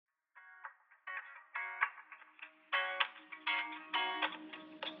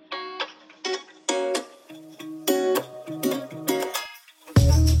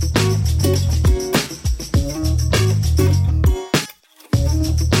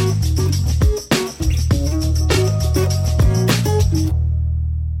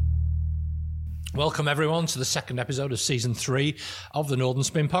Welcome, everyone, to the second episode of Season 3 of the Northern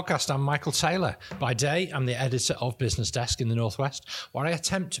Spin Podcast. I'm Michael Taylor. By day, I'm the editor of Business Desk in the Northwest, where I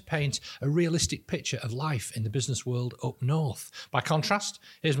attempt to paint a realistic picture of life in the business world up north. By contrast,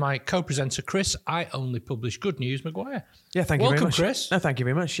 here's my co-presenter, Chris. I only publish good news, Maguire. Yeah, thank you very much. Welcome, Chris. No, thank you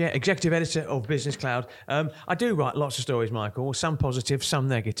very much. Yeah, executive editor of Business Cloud. I do write lots of stories, Michael, some positive, some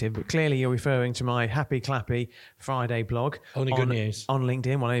negative, but clearly you're referring to my Happy Clappy Friday blog. Only good news. On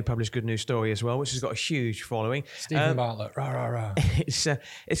LinkedIn, well, I only publish good news story as well, which has got a huge following. Stephen Bartlett, rah, rah, rah. It's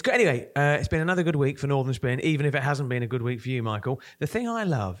good. Anyway, it's been another good week for Northern Spin, even if it hasn't been a good week for you, Michael. The thing I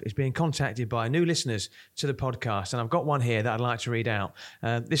love is being contacted by new listeners to the podcast, and I've got one here that I'd like to read out.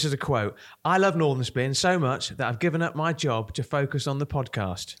 This is a quote. I love Northern Spin so much that I've given up my job to focus on the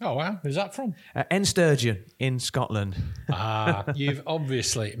podcast. Oh, wow. Who's that from? N. Sturgeon in Scotland. You've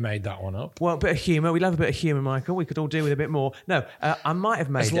obviously made that one up. Well, a bit of humour. We love a bit of humour, Michael. We could all do with a bit more. No, I might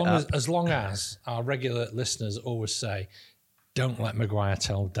have made As long as our regular listeners always say, don't let Maguire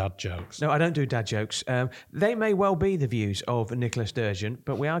tell dad jokes. No, I don't do dad jokes. They may well be the views of Nicola Sturgeon,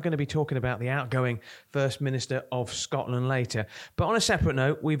 but we are going to be talking about the outgoing First Minister of Scotland later. But on a separate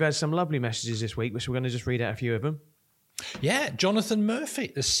note, we've had some lovely messages this week, which we're going to just read out a few of them. Yeah, Jonathan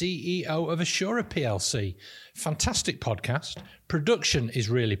Murphy, the CEO of Assura PLC. Fantastic podcast. Production is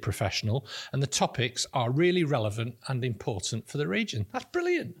really professional and the topics are really relevant and important for the region. That's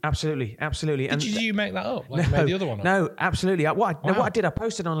brilliant. Absolutely. Did you make that up? Like you made the other one up? No, absolutely. What I did, I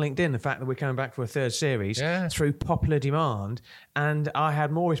posted on LinkedIn the fact that we're coming back for a third series through popular demand, and I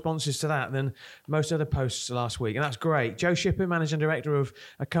had more responses to that than most other posts last week, and that's great. Jo Shippen, Managing Director of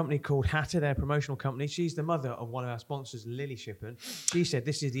a company called Hatter, their promotional company. She's the mother of one of our sponsors, Lily Shippen. She said,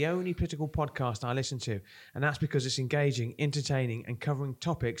 this is the only political podcast I listen to, and that's because it's engaging, entertaining, and covering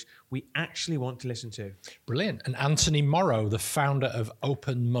topics we actually want to listen to. Brilliant. And Anthony Morrow, the founder of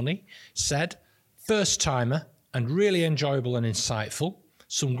Open Money, said, first timer and really enjoyable and insightful.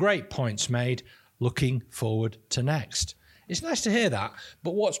 Some great points made. Looking forward to next. It's nice to hear that,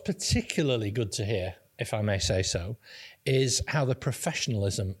 but what's particularly good to hear, if I may say so, is how the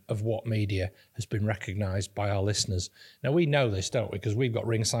professionalism of What Media has been recognised by our listeners. Now, we know this, don't we? Because we've got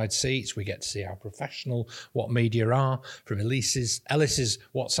ringside seats. We get to see how professional What Media are, from Ellis's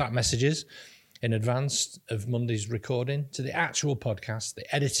WhatsApp messages in advance of Monday's recording to the actual podcast,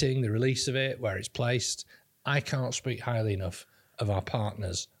 the editing, the release of it, where it's placed. I can't speak highly enough of our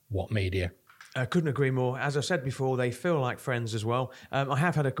partners, What Media. I couldn't agree more. As I said before, they feel like friends as well. I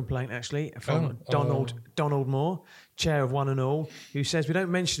have had a complaint, actually, from Donald Moore, chair of One and All, who says we don't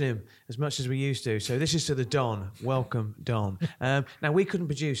mention him as much as we used to. So this is to the Don. Welcome, Don. Now, we couldn't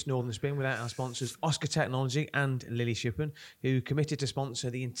produce Northern Spin without our sponsors, Oscar Technology and Lily Shippen, who committed to sponsor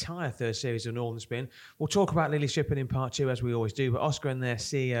the entire third series of Northern Spin. We'll talk about Lily Shippen in part 2, as we always do, but Oscar and their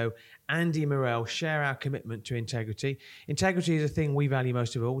CEO, Andy Morell, share our commitment to integrity. Integrity is a thing we value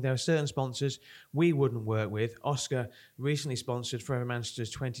most of all. There are certain sponsors we wouldn't work with. Oscar recently sponsored Forever Manchester's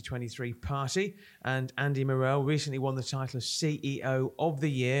 2023 party, and Andy Morell recently won the title of CEO of the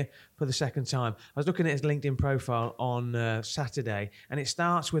Year for the second time. I was looking at his LinkedIn profile on Saturday, and it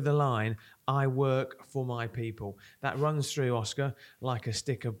starts with the line, I work for my people. That runs through Oscar like a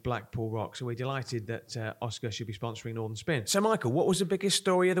stick of Blackpool rock. So we're delighted that Oscar should be sponsoring Northern Spin. So, Michael, what was the biggest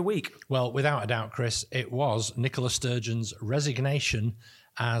story of the week? Well, without a doubt, Chris, it was Nicola Sturgeon's resignation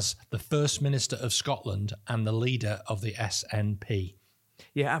as the First Minister of Scotland and the leader of the SNP.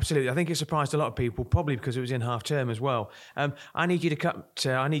 Yeah, absolutely. I think it surprised a lot of people, probably because it was in half term as well. I need you to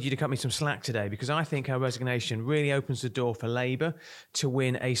cut me some slack today, because I think her resignation really opens the door for Labour to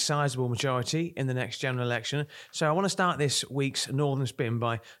win a sizable majority in the next general election. So I want to start this week's Northern Spin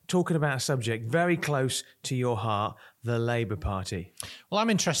by talking about a subject very close to your heart, the Labour Party. Well, I'm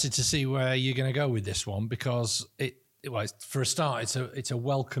interested to see where you're going to go with this one, because for a start, it's a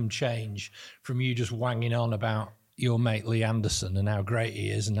welcome change from you just wanging on about your mate Lee Anderson and how great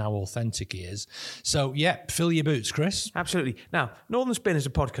he is and how authentic he is. So, yeah, fill your boots, Chris. Absolutely. Now, Northern Spin is a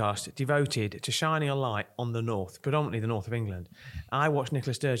podcast devoted to shining a light on the north, predominantly the north of England. I watched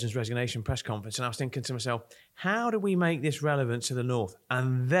Nicola Sturgeon's resignation press conference and I was thinking to myself, how do we make this relevant to the north?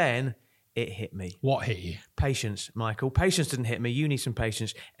 And then it hit me. What hit you? Patience, Michael. Patience didn't hit me. You need some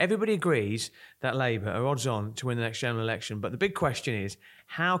patience. Everybody agrees that Labour are odds on to win the next general election. But the big question is,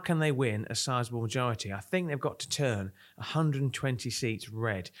 how can they win a sizable majority? I think they've got to turn 120 seats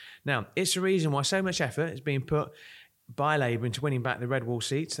red. Now, it's the reason why so much effort is being put by Labour into winning back the red wall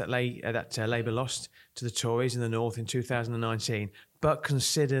seats that Labour lost to the Tories in the north in 2019. But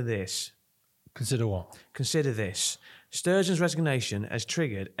consider this. Consider what? Consider this. Sturgeon's resignation has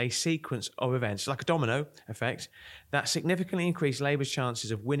triggered a sequence of events, like a domino effect, that significantly increased Labour's chances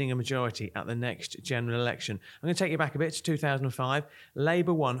of winning a majority at the next general election. I'm going to take you back a bit to 2005.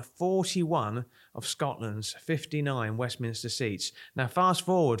 Labour won 41 of Scotland's 59 Westminster seats. Now, fast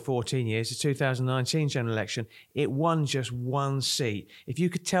forward 14 years to 2019 general election, it won just one seat. If you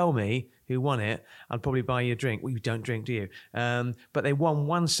could tell me who won it, I'd probably buy you a drink. Well, you don't drink, do you? But they won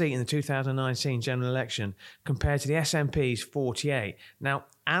one seat in the 2019 general election compared to the SNP's 48. Now,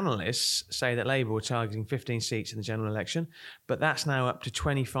 analysts say that Labour were targeting 15 seats in the general election, but that's now up to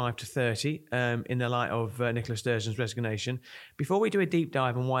 25 to 30 in the light of Nicola Sturgeon's resignation. Before we do a deep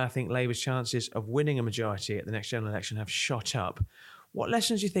dive on why I think Labour's chances of winning a majority at the next general election have shot up, what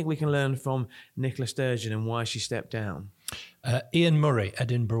lessons do you think we can learn from Nicola Sturgeon and why she stepped down? Ian Murray,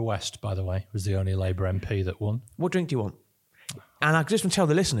 Edinburgh West, by the way, was the only Labour MP that won. What drink do you want? And I just want to tell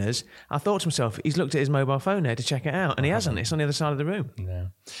the listeners, I thought to myself, he's looked at his mobile phone there to check it out, and he hasn't. It's on the other side of the room. No.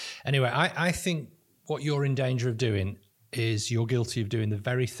 Anyway, I think what you're in danger of doing is you're guilty of doing the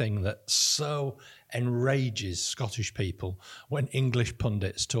very thing that so enrages Scottish people when English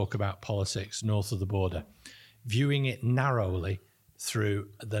pundits talk about politics north of the border, viewing it narrowly through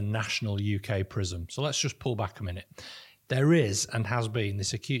the national UK prism. So let's just pull back a minute. There is and has been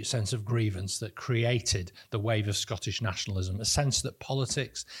this acute sense of grievance that created the wave of Scottish nationalism, a sense that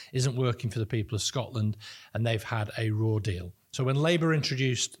politics isn't working for the people of Scotland and they've had a raw deal. So when Labour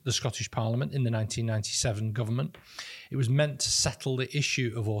introduced the Scottish Parliament in the 1997 government, it was meant to settle the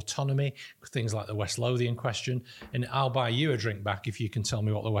issue of autonomy, things like the West Lothian question, and I'll buy you a drink back if you can tell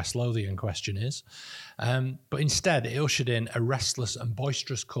me what the West Lothian question is. But instead, it ushered in a restless and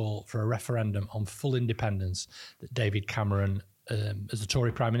boisterous call for a referendum on full independence that David Cameron, as the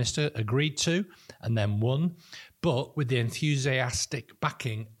Tory Prime Minister, agreed to and then won, but with the enthusiastic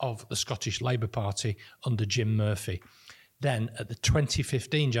backing of the Scottish Labour Party under Jim Murphy. Then, at the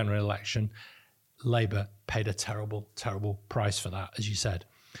 2015 general election, Labour paid a terrible, terrible price for that, as you said.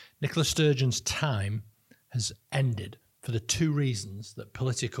 Nicola Sturgeon's time has ended for the two reasons that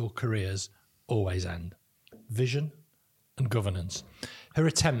political careers always end: vision and governance. Her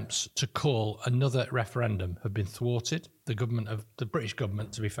attempts to call another referendum have been thwarted. The British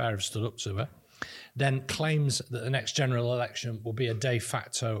government, to be fair, have stood up to her. Then claims that the next general election will be a de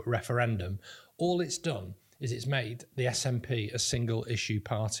facto referendum. All it's done is it's made the SNP a single-issue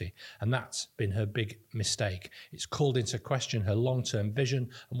party, and that's been her big mistake. It's called into question her long-term vision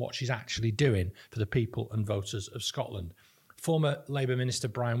and what she's actually doing for the people and voters of Scotland. Former Labour Minister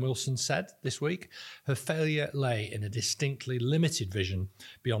Brian Wilson said this week her failure lay in a distinctly limited vision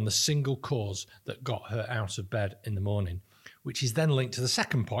beyond the single cause that got her out of bed in the morning, which is then linked to the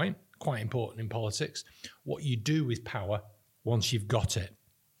second point, quite important in politics, what you do with power once you've got it.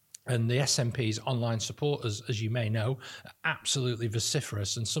 And the SNP's online supporters, as you may know, are absolutely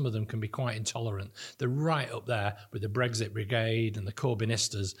vociferous, and some of them can be quite intolerant. They're right up there with the Brexit Brigade and the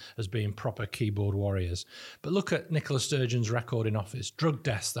Corbynistas as being proper keyboard warriors. But look at Nicola Sturgeon's record in office. Drug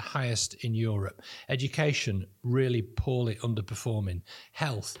deaths, the highest in Europe. Education, really poorly underperforming.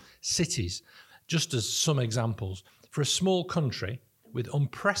 Health, cities, just as some examples. For a small country with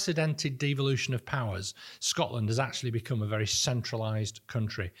unprecedented devolution of powers, Scotland has actually become a very centralised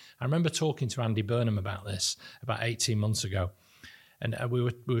country. I remember talking to Andy Burnham about this about 18 months ago. And we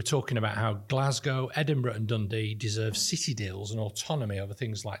were talking about how Glasgow, Edinburgh and Dundee deserve city deals and autonomy over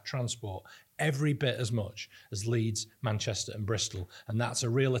things like transport every bit as much as Leeds, Manchester and Bristol. And that's a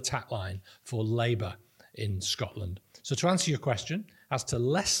real attack line for Labour in Scotland. So to answer your question, as to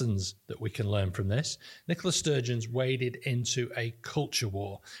lessons that we can learn from this, Nicola Sturgeon's waded into a culture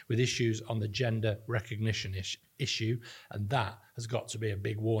war with issues on the gender recognition issue, and that has got to be a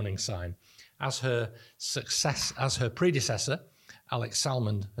big warning sign. As her predecessor, Alex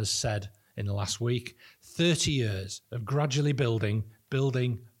Salmond, has said in the last week, 30 years of gradually building,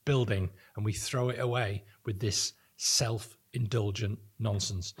 and we throw it away with this self-indulgent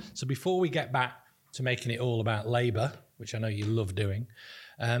nonsense. So before we get back to making it all about Labour, which I know you love doing,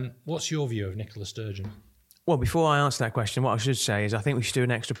 what's your view of Nicola Sturgeon? Well, before I answer that question, what I should say is I think we should do an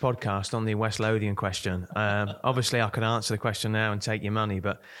extra podcast on the West Lothian question. Obviously, I could answer the question now and take your money,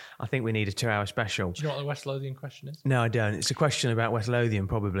 but I think we need a 2-hour special. Do you know what the West Lothian question is? No, I don't. It's a question about West Lothian,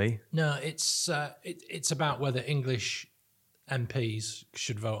 probably. No, it's about whether English MPs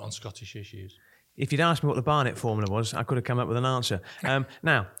should vote on Scottish issues. If you'd asked me what the Bartlett formula was, I could have come up with an answer.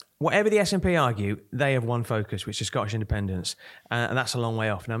 Now, whatever the SNP argue, they have one focus, which is Scottish independence, and that's a long way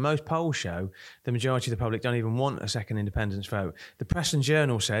off. Now, most polls show the majority of the public don't even want a second independence vote. The Press and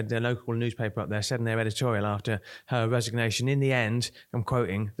Journal said, their local newspaper up there, said in their editorial after her resignation, in the end, I'm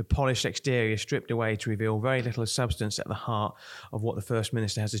quoting, the polished exterior stripped away to reveal very little substance at the heart of what the First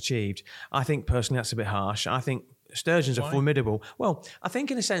Minister has achieved. I think, personally, that's a bit harsh. I think Sturgeon's a formidable... Well, I think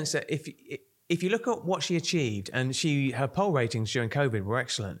in a sense that if you look at what she achieved, and her poll ratings during COVID were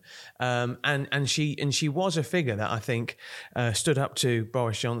excellent, and she was a figure that I think stood up to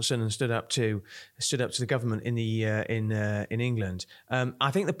Boris Johnson and stood up to the government in England.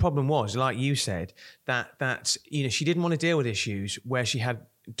 I think the problem was, like you said, that she didn't want to deal with issues where she had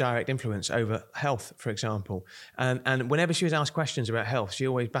direct influence over health, for example. And whenever she was asked questions about health, she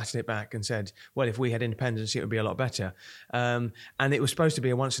always batted it back and said, well, if we had independence, it would be a lot better. And it was supposed to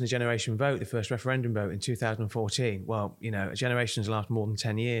be a once-in-a-generation vote, the first referendum vote in 2014. Well, generations last more than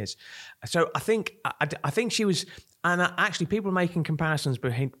 10 years. So I think she was... And actually, people are making comparisons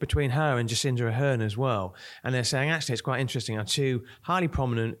between her and Jacinda Ardern as well. And they're saying, actually, it's quite interesting. Our two highly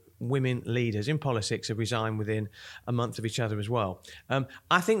prominent women leaders in politics have resigned within a month of each other as well.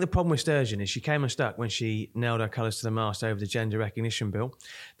 I think the problem with Sturgeon is she came unstuck when she nailed her colours to the mast over the gender recognition bill.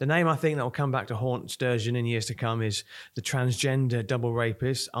 The name I think that will come back to haunt Sturgeon in years to come is the transgender double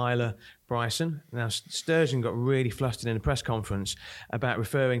rapist, Isla Bryson. Now, Sturgeon got really flustered in a press conference about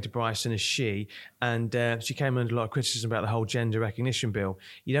referring to Bryson as she, and she came under a lot of criticism about the whole gender recognition bill.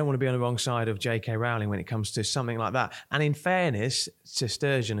 You don't want to be on the wrong side of J.K. Rowling when it comes to something like that. And in fairness to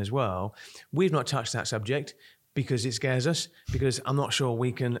Sturgeon as well, we've not touched that subject because it scares us, because I'm not sure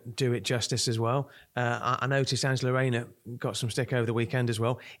we can do it justice as well. I noticed Angela Rayner got some stick over the weekend as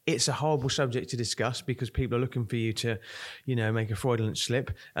well. It's a horrible subject to discuss because people are looking for you to, make a fraudulent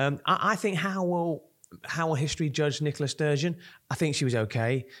slip. I think how will history judge Nicola Sturgeon? I think she was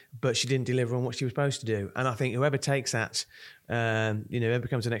okay, but she didn't deliver on what she was supposed to do. And I think whoever takes that, whoever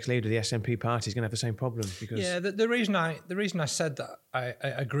becomes the next leader of the SNP party is going to have the same problem. Because the reason I said that I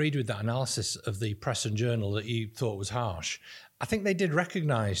agreed with that analysis of the Press and Journal that you thought was harsh. I think they did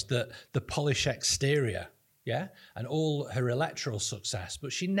recognise that the polished exterior, and all her electoral success,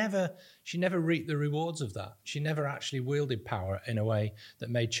 but she never reaped the rewards of that. She never actually wielded power in a way that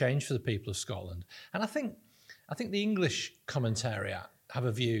made change for the people of Scotland. And I think the English commentariat have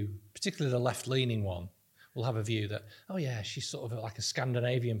a view, particularly the left-leaning one, will have a view that, she's sort of like a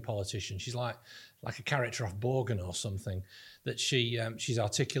Scandinavian politician. She's like a character off Borgen or something, that she's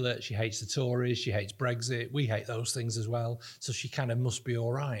articulate, she hates the Tories, she hates Brexit, we hate those things as well, so she kind of must be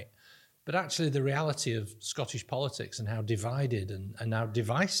all right. But actually the reality of Scottish politics and how divided and how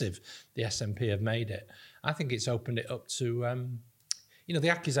divisive the SNP have made it, I think it's opened it up to, the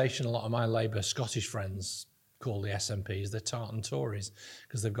accusation a lot of my Labour Scottish friends call the SNP is they're tartan Tories,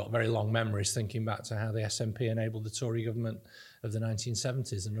 because they've got very long memories thinking back to how the SNP enabled the Tory government of the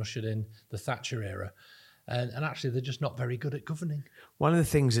 1970s and ushered in the Thatcher era. And actually, they're just not very good at governing. One of the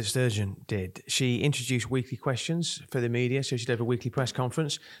things that Sturgeon did, she introduced weekly questions for the media, so she'd have a weekly press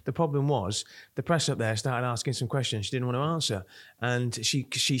conference. The problem was the press up there started asking some questions she didn't want to answer, and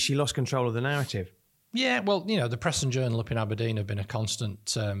she lost control of the narrative. Yeah, well, the Press and Journal up in Aberdeen have been a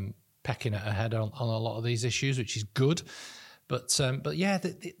constant pecking at her head on a lot of these issues, which is good. But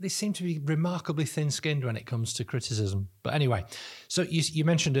they seem to be remarkably thin-skinned when it comes to criticism. But anyway, so you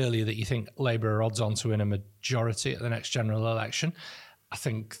mentioned earlier that you think Labour are odds on to win a majority at the next general election. I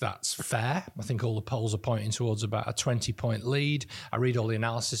think that's fair. I think all the polls are pointing towards about a 20-point lead. I read all the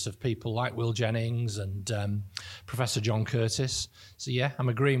analysis of people like Will Jennings and Professor John Curtis. So I'm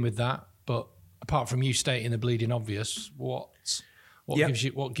agreeing with that. But apart from you stating the bleeding obvious, what gives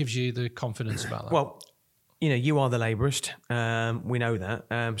you the confidence about that? Well, you are the Labourist. We know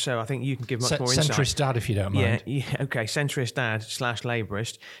that. So I think you can give much more insight. Centrist dad, if you don't mind. Yeah, okay. Centrist dad /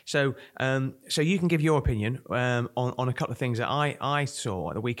 Labourist. So you can give your opinion on a couple of things that I saw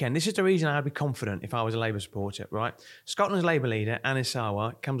at the weekend. This is the reason I'd be confident if I was a Labour supporter, right? Scotland's Labour leader, Anis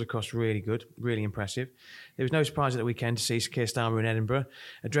Sarwar, comes across really good, really impressive. There was no surprise at the weekend to see Keir Starmer in Edinburgh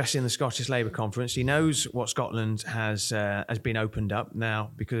addressing the Scottish Labour conference. He knows what Scotland has been opened up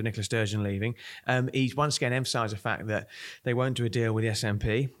now because of Nicola Sturgeon leaving. He's once again emphasised the fact that they won't do a deal with the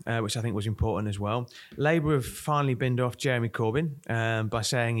SNP, which I think was important as well. Labour have finally binned off Jeremy Corbyn by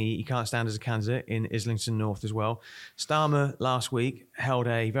saying he can't stand as a candidate in Islington North as well. Starmer last week held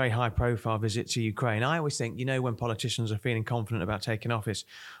a very high-profile visit to Ukraine. I always think, when politicians are feeling confident about taking office,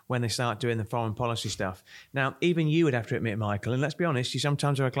 when they start doing the foreign policy stuff. Now, even you would have to admit, Michael, and let's be honest, you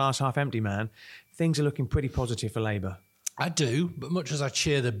sometimes are a glass half empty man, things are looking pretty positive for Labour. I do, but much as I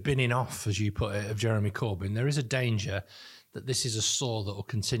cheer the binning off, as you put it, of Jeremy Corbyn, there is a danger that this is a sore that will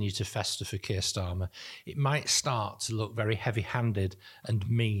continue to fester for Keir Starmer. It might start to look very heavy-handed and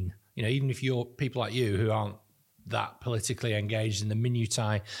mean. Even if you're people like you who aren't that politically engaged in the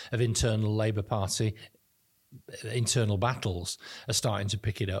minutiae of internal Labour Party, internal battles are starting to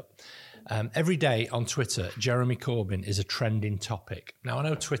pick it up. Every day on Twitter, Jeremy Corbyn is a trending topic. Now, I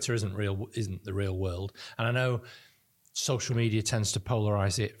know Twitter isn't the real world, and I know social media tends to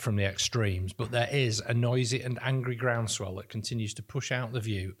polarise it from the extremes, but there is a noisy and angry groundswell that continues to push out the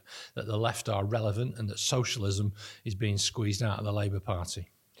view that the left are relevant and that socialism is being squeezed out of the Labour Party.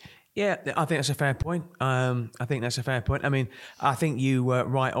 Yeah, I think that's a fair point. I mean, I think you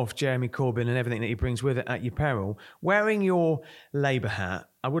write off Jeremy Corbyn and everything that he brings with it at your peril. Wearing your Labour hat,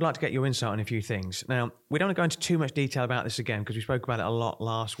 I would like to get your insight on a few things. Now, we don't want to go into too much detail about this again because we spoke about it a lot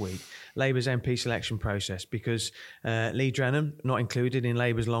last week. Labour's MP selection process, because Lee Drennan, not included in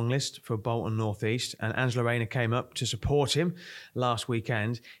Labour's long list for Bolton North East, and Angela Rayner came up to support him last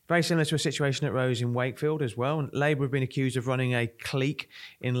weekend. Very similar to a situation that rose in Wakefield as well. Labour have been accused of running a clique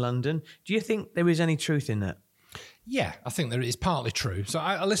in London. Do you think there is any truth in that? Yeah, I think there is partly true. So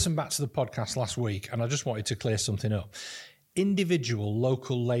I listened back to the podcast last week and I just wanted to clear something up. Individual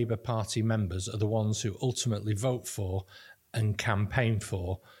local Labour Party members are the ones who ultimately vote for and campaign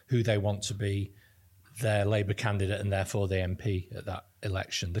for who they want to be their Labour candidate and therefore the MP at that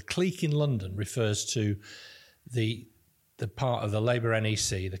election. The clique in London refers to the part of the Labour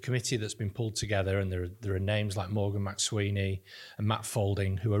NEC, the committee that's been pulled together, and there are names like Morgan McSweeney and Matt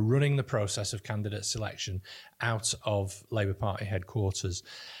Faulding who are running the process of candidate selection out of Labour Party headquarters.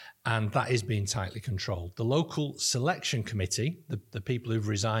 And that is being tightly controlled. The local selection committee, the people who've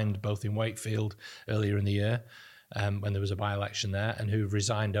resigned both in Wakefield earlier in the year, when there was a by-election there, and who've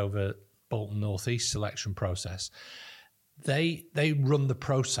resigned over Bolton North East selection process, they run the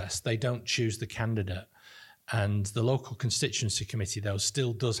process. They don't choose the candidate. And the local constituency committee, though,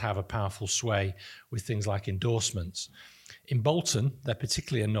 still does have a powerful sway with things like endorsements. In Bolton, they're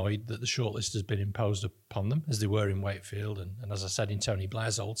particularly annoyed that the shortlist has been imposed upon them, as they were in Wakefield and as I said, in Tony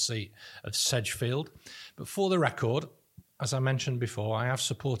Blair's old seat of Sedgefield. But for the record, as I mentioned before, I have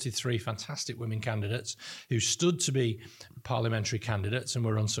supported 3 fantastic women candidates who stood to be parliamentary candidates and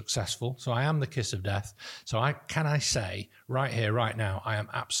were unsuccessful. So I am the kiss of death. So I say right here, right now, I am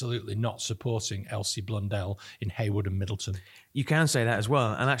absolutely not supporting Elsie Blundell in Haywood and Middleton. You can say that as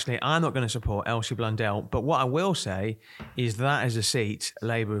well. And actually, I'm not going to support Elsie Blundell. But what I will say is that is a seat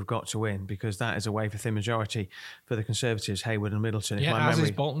Labour have got to win, because that is a way for thin majority for the Conservatives, Haywood and Middleton. As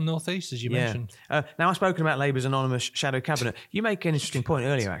is Bolton North East, as you mentioned. Now, I've spoken about Labour's anonymous shadow cabinet. You make an interesting point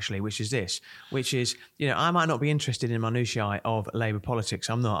earlier, actually, which is, I might not be interested in minutiae of Labour politics.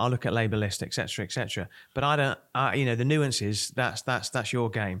 I'm not. I'll look at Labour list, etc., etc. But I don't, the nuances, that's your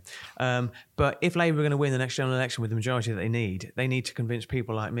game. But if Labour are going to win the next general election with the majority that they need to convince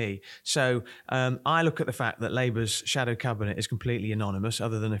people like me. So I look at the fact that Labour's shadow cabinet is completely anonymous,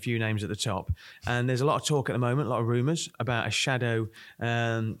 other than a few names at the top. And there's a lot of talk at the moment, a lot of rumours about a shadow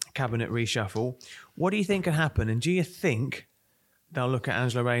cabinet reshuffle. What do you think can happen? And do you think they'll look at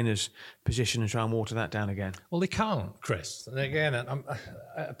Angela Rayner's position and try and water that down again? Well, they can't, Chris. And again, I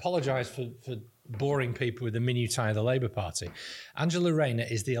apologise for boring people with the minutiae of the Labour Party. Angela Rayner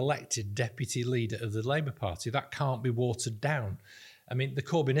is the elected deputy leader of the Labour Party. That can't be watered down. I mean, the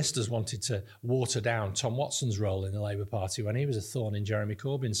Corbynistas wanted to water down Tom Watson's role in the Labour Party when he was a thorn in Jeremy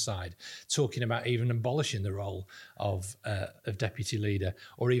Corbyn's side, talking about even abolishing the role of deputy leader,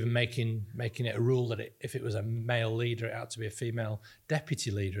 or even making it a rule that if it was a male leader, it had to be a female deputy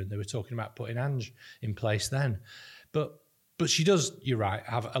leader. And they were talking about putting Ange in place then. But she does, you're right,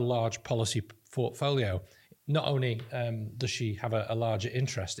 have a large policy portfolio. Not only does she have a larger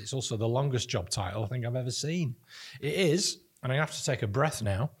interest, it's also the longest job title I think I've ever seen. It is, and I have to take a breath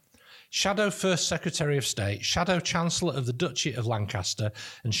now, Shadow First Secretary of State, Shadow Chancellor of the Duchy of Lancaster,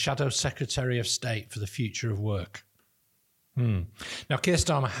 and Shadow Secretary of State for the Future of Work. Now, Keir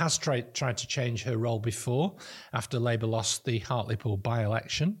Starmer has tried to change her role before, after Labour lost the Hartlepool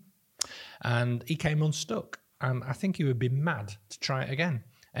by-election, and he came unstuck. And I think he would be mad to try it again.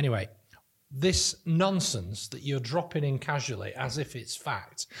 Anyway, this nonsense that you're dropping in casually as if it's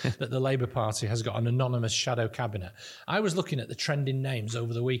fact that the Labour Party has got an anonymous shadow cabinet. I was looking at the trending names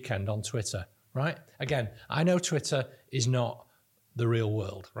over the weekend on Twitter, right? Again, I know Twitter is not the real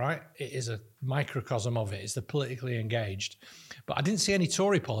world, right? It is a microcosm of it. It's the politically engaged. But I didn't see any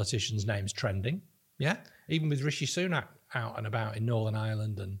Tory politicians' names trending, yeah? Even with Rishi Sunak out and about in Northern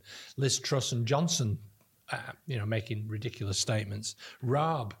Ireland and Liz Truss and Johnson making ridiculous statements.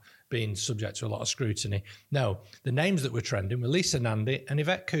 Raab being subject to a lot of scrutiny. No, the names that were trending were Lisa Nandy and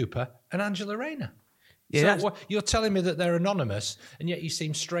Yvette Cooper and Angela Rayner. Yeah, so you're telling me that they're anonymous, and yet you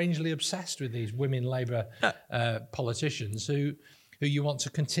seem strangely obsessed with these women Labour politicians who you want to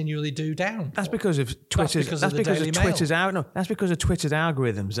continually do down. That's because of Twitter's. That's because of Twitter's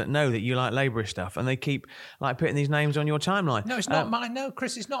algorithms that know that you like Labour stuff, and they keep like putting these names on your timeline. No, it's not mine. No,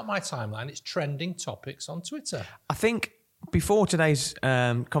 Chris, it's not my timeline. It's trending topics on Twitter. I think. Before today's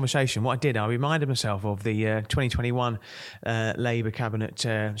conversation, what I did, I reminded myself of the 2021 Labour cabinet,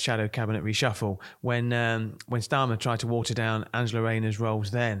 shadow cabinet reshuffle when Starmer tried to water down Angela Rayner's roles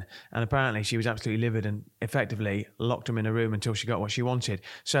then, and apparently she was absolutely livid and effectively locked him in a room until she got what she wanted.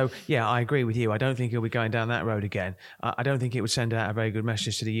 So yeah, I agree with you. I don't think he'll be going down that road again. I don't think it would send out a very good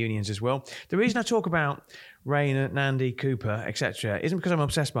message to the unions as well. The reason I talk about Rayner, Nandy, Cooper, etc. isn't because I'm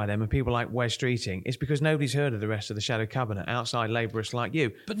obsessed by them and people like Wes Streeting. It's because nobody's heard of the rest of the shadow cabinet outside Labourists like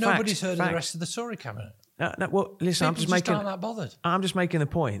you. But nobody's heard of the rest of the Tory cabinet. No, well, listen, I'm just aren't that bothered. I'm just making the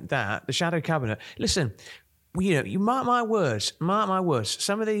point that the shadow cabinet. Listen. You mark my words.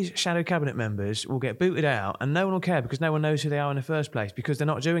 Some of these shadow cabinet members will get booted out and no one will care because no one knows who they are in the first place because they're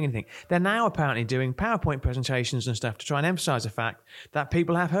not doing anything. They're now apparently doing PowerPoint presentations and stuff to try and emphasise the fact that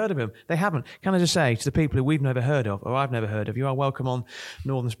people have heard of him. They haven't. Can I just say to the people who we've never heard of or I've never heard of, you are welcome on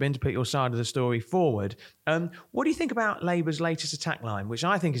Northern Spin to put your side of the story forward. What do you think about Labour's latest attack line, which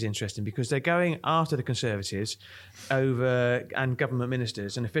I think is interesting because they're going after the Conservatives and government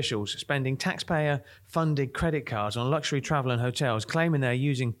ministers and officials spending taxpayer-funded credit cards on luxury travel and hotels, claiming they're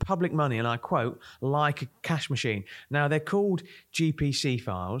using public money, and I quote, like a cash machine. Now, they're called GPC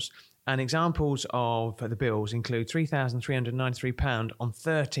files, and examples of the bills include £3,393 on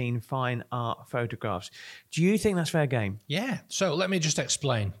 13 fine art photographs. Do you think that's fair game? Yeah. So let me just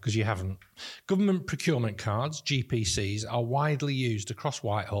explain, because you haven't. Government procurement cards, GPCs, are widely used across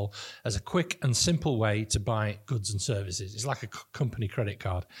Whitehall as a quick and simple way to buy goods and services. It's like a company credit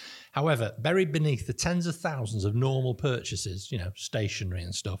card. However, buried beneath the tens of thousands of normal purchases, stationery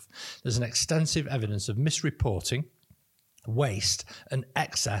and stuff, there's an extensive evidence of misreporting, waste and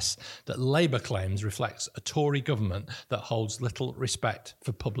excess that Labour claims reflects a Tory government that holds little respect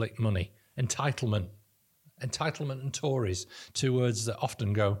for public money. Entitlement and Tories, two words that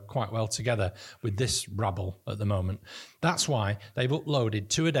often go quite well together with this rabble at the moment. That's why they've uploaded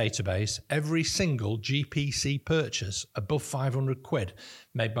to a database every single GPC purchase above 500 quid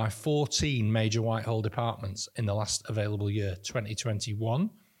made by 14 major Whitehall departments in the last available year,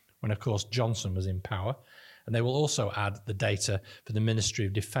 2021, when of course Johnson was in power. And they will also add the data for the Ministry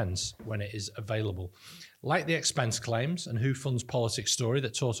of Defence when it is available. Like the expense claims and Who Funds Politics story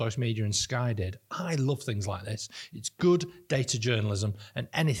that Tortoise Media and Sky did, I love things like this. It's good data journalism, and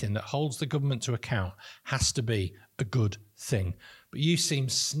anything that holds the government to account has to be a good thing. But you seem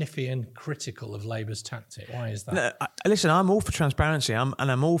sniffy and critical of Labour's tactic. Why is that? No, listen, I'm all for transparency, and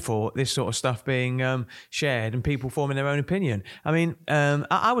I'm all for this sort of stuff being shared and people forming their own opinion. I mean,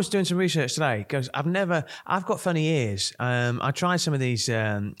 I was doing some research today because I've got funny ears. I tried some of these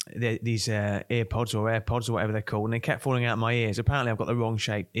earpods or AirPods or whatever they're called, and they kept falling out of my ears. Apparently, I've got the wrong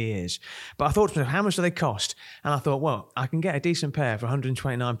shaped ears. But I thought to myself, how much do they cost? And I thought, well, I can get a decent pair for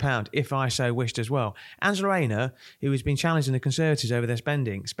 £129 if I so wished as well. Angela Rayner, who has been challenging the Conservatives over their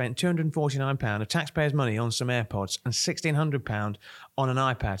spending, spent £249 of taxpayers' money on some AirPods and £1,600 on an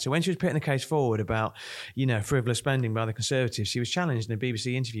iPad. So when she was putting the case forward about, frivolous spending by the Conservatives, she was challenged in a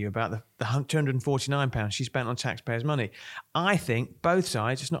BBC interview about the £249 she spent on taxpayers' money. I think both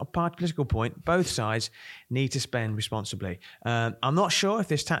sides, it's not a political point, both sides need to spend responsibly. I'm not sure if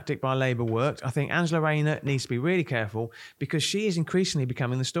this tactic by Labour worked. I think Angela Rayner needs to be really careful because she is increasingly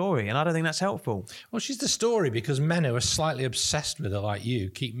becoming the story, and I don't think that's helpful. Well, she's the story because men who are slightly obsessed with her like you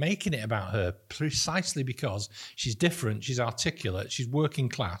keep making it about her precisely because she's different, she's articulate, she's working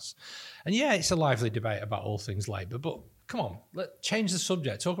class. And yeah, it's a lively debate about all things Labour, but come on, let's change the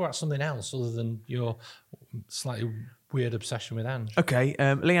subject. Talk about something else other than your slightly weird obsession with Ange. Okay,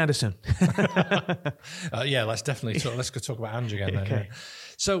 Lee Anderson. Yeah, let's definitely talk. Let's go talk about Ange again. Then, okay. Yeah.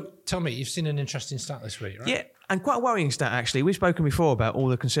 So tell me, you've seen an interesting stat this week, right? Yeah, and quite a worrying stat, actually. We've spoken before about all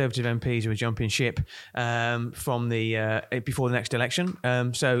the Conservative MPs who are jumping ship from the before the next election.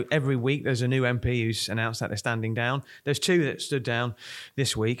 So every week there's a new MP who's announced that they're standing down. There's two that stood down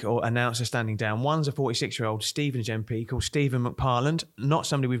this week or announced they're standing down. One's a 46-year-old Stevenage MP called Stephen McParland, not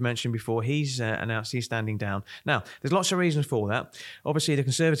somebody we've mentioned before. He's announced he's standing down. Now, there's lots of reasons for that. Obviously, the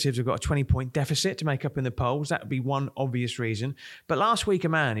Conservatives have got a 20-point deficit to make up in the polls. That would be one obvious reason. But last week, a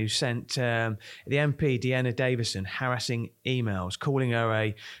man who sent the MP, Deanna Davison, harassing emails, calling her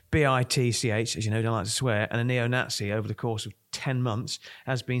a bitch, as you know, don't like to swear, and a neo-Nazi over the course of 10 months,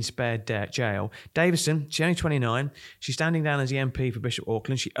 has been spared jail. Davison, she's only 29. She's standing down as the MP for Bishop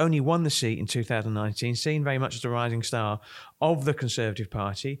Auckland. She only won the seat in 2019, seen very much as the rising star of the Conservative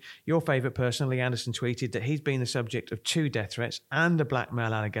Party. Your favourite person, Lee Anderson, tweeted that he's been the subject of 2 death threats and a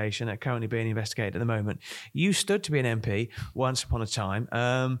blackmail allegation that are currently being investigated at the moment. You stood to be an MP once upon a time.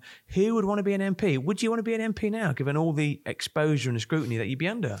 Who would want to be an MP? Would you want to be an MP now, given all the exposure and the scrutiny that you'd be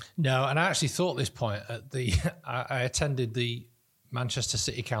under? No, and I actually thought this point at I attended the Manchester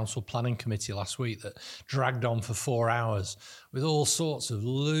City Council Planning Committee last week that dragged on for 4 hours with all sorts of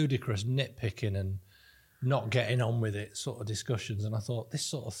ludicrous nitpicking and not getting on with it sort of discussions. And I thought, this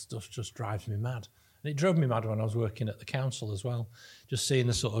sort of stuff just drives me mad. And it drove me mad when I was working at the council as well, just seeing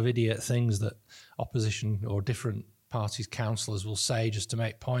the sort of idiot things that opposition or different parties' councillors will say just to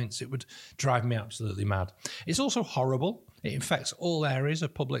make points. It would drive me absolutely mad. It's also horrible. It infects all areas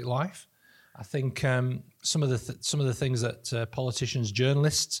of public life. I think some of the things that politicians,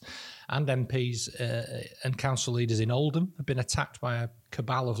 journalists and MPs and council leaders in Oldham have been attacked by a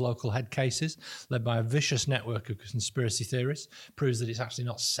cabal of local head cases led by a vicious network of conspiracy theorists proves that it's actually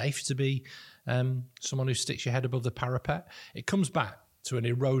not safe to be someone who sticks your head above the parapet. It comes back to an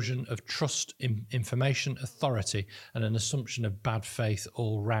erosion of trust in information authority and an assumption of bad faith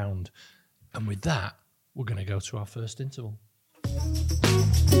all round. And with that, we're going to go to our first interval.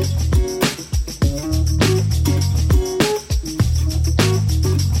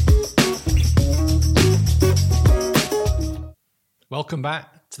 Welcome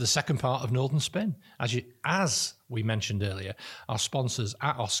back to the second part of Northern Spin. As we mentioned earlier, our sponsors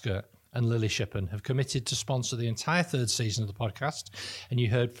at Oscar and Lily Shippen have committed to sponsor the entire 3rd season of the podcast. And you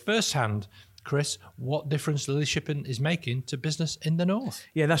heard firsthand, Chris, what difference Lily Shippen is making to business in the North.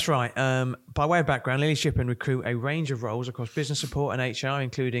 Yeah, that's right. By way of background, Lily Shippen recruit a range of roles across business support and HR,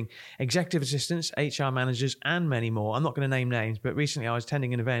 including executive assistants, HR managers, and many more. I'm not going to name names, but recently I was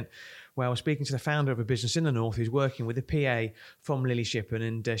attending an event where I was speaking to the founder of a business in the North who's working with a PA from Lily Shippen,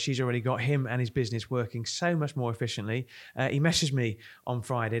 and she's already got him and his business working so much more efficiently. He messaged me on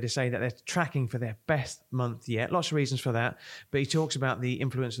Friday to say that they're tracking for their best month yet. Lots of reasons for that, but he talks about the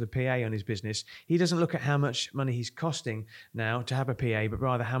influence of the PA on his business. He doesn't look at how much money he's costing now to have a PA, but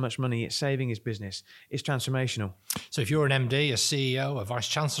rather how much money it's saving his business. It's transformational. So if you're an MD, a CEO, a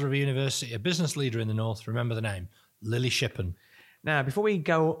Vice-Chancellor of a university, a business leader in the North, remember the name, Lily Shippen. Now, before we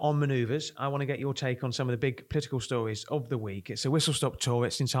go on manoeuvres, I want to get your take on some of the big political stories of the week. It's a whistle-stop tour.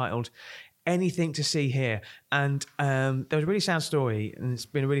 It's entitled Anything to See Here. And there was a really sad story, and it's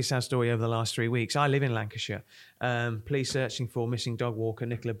been a really sad story over the last 3 weeks. I live in Lancashire. Police searching for missing dog walker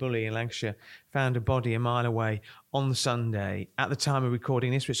Nicola Bully in Lancashire found a body a mile away on Sunday. At the time of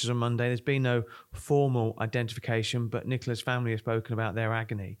recording this, which was on Monday, there's been no formal identification, but Nicola's family have spoken about their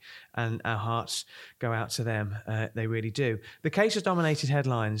agony, and our hearts go out to them. They really do. The case has dominated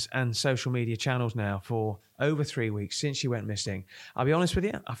headlines and social media channels now for over 3 weeks since she went missing. I'll be honest with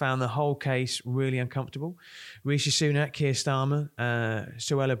you, I found the whole case really uncomfortable. Rishi Sunak, Keir Starmer,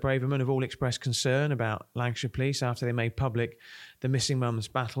 Suella Braverman have all expressed concern about Lancashire Police after they made public the missing mum's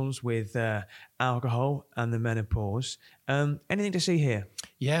battles with alcohol and the menopause. Anything to see here?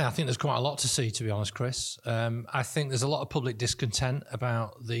 Yeah, I think there's quite a lot to see, to be honest, Chris. I think there's a lot of public discontent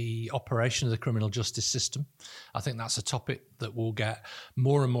about the operation of the criminal justice system. I think that's a topic that will get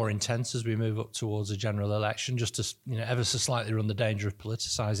more and more intense as we move up towards a general election, just to ever so slightly run the danger of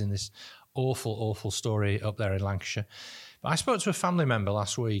politicising this awful, awful story up there in Lancashire. But I spoke to a family member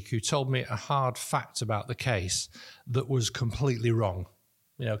last week who told me a hard fact about the case that was completely wrong.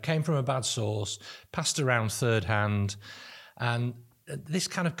 Came from a bad source, passed around third hand, and this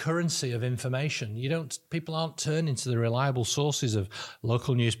kind of currency of information, people aren't turning to the reliable sources of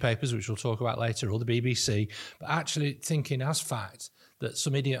local newspapers, which we'll talk about later, or the BBC, but actually thinking as fact that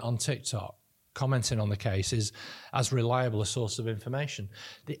some idiot on TikTok commenting on the case is as reliable a source of information.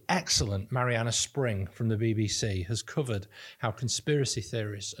 The excellent Mariana Spring from the BBC has covered how conspiracy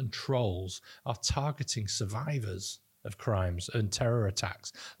theorists and trolls are targeting survivors of crimes and terror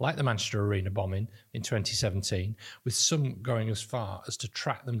attacks, like the Manchester Arena bombing in 2017, with some going as far as to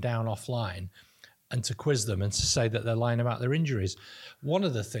track them down offline and to quiz them and to say that they're lying about their injuries. One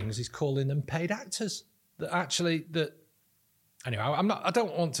of the things is calling them paid actors. Anyway, I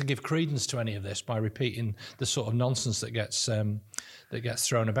don't want to give credence to any of this by repeating the sort of nonsense that gets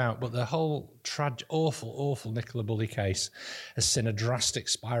thrown about. But the whole awful Nicola Bully case has seen a drastic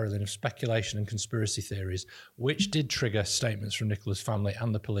spiralling of speculation and conspiracy theories, which did trigger statements from Nicola's family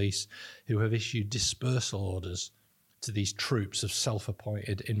and the police, who have issued dispersal orders to these troops of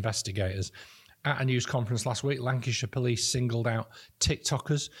self-appointed investigators. At a news conference last week, Lancashire Police singled out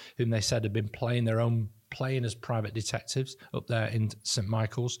TikTokers, whom they said had been playing their own playing as private detectives up there in St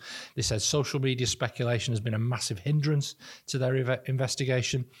Michael's. They said social media speculation has been a massive hindrance to their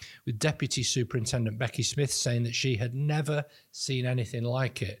investigation, with Deputy Superintendent Becky Smith saying that she had never seen anything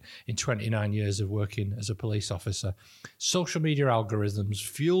like it in 29 years of working as a police officer. Social media algorithms,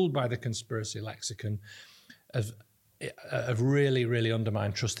 fueled by the conspiracy lexicon, have really, really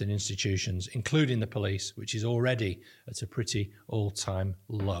undermined trust in institutions, including the police, which is already at a pretty all-time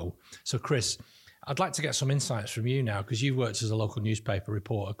low. So, Chris, I'd like to get some insights from you now, because you've worked as a local newspaper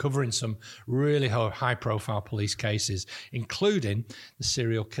reporter covering some really high-profile police cases, including the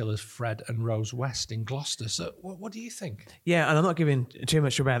serial killers Fred and Rose West in Gloucester. So what do you think? Yeah, and I'm not giving too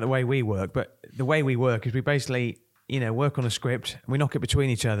much about the way we work, but the way we work is we basically work on a script, we knock it between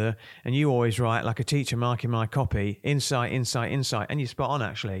each other, and you always write like a teacher marking my copy, insight, and you're spot on,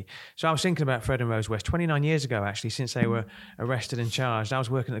 actually. So I was thinking about Fred and Rose West 29 years ago, actually, since they were arrested and charged. I was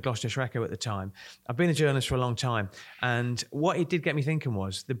working at the Gloucester Echo at the time. I've been a journalist for a long time, and what it did get me thinking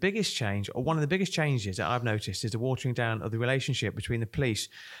was the biggest change, or one of the biggest changes that I've noticed, is the watering down of the relationship between the police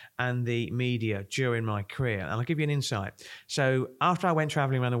and the media during my career. And I'll give you an insight. So after I went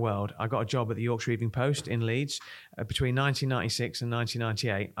travelling around the world, I got a job at the Yorkshire Evening Post in Leeds between 1996 and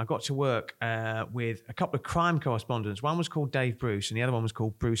 1998. I got to work with a couple of crime correspondents. One was called Dave Bruce and the other one was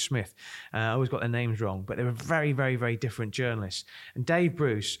called Bruce Smith. I always got their names wrong, but they were very, very, very different journalists. And Dave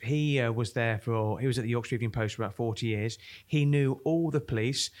Bruce, he was at the Yorkshire Evening Post for about 40 years. He knew all the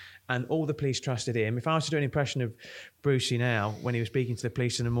police, and all the police trusted him. If I was to do an impression of Brucey now, when he was speaking to the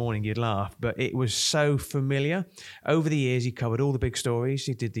police in the morning, you'd laugh, but it was so familiar. Over the years, he covered all the big stories.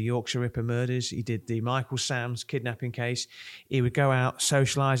 He did the Yorkshire Ripper murders. He did the Michael Sam's kidnapping case. He would go out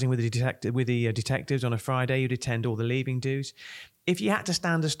socialising with the detectives on a Friday. He'd attend all the leaving dues. If you had to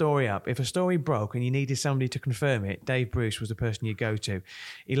stand a story up, if a story broke and you needed somebody to confirm it, Dave Bruce was the person you go to.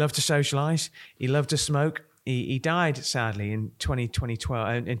 He loved to socialise. He loved to smoke. He died, sadly, in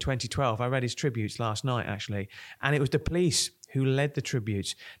 2012. I read his tributes last night, actually, and it was the police who led the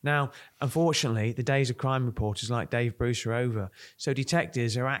tributes. Now, unfortunately, the days of crime reporters like Dave Bruce are over. So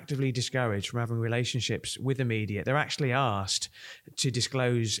detectives are actively discouraged from having relationships with the media. They're actually asked to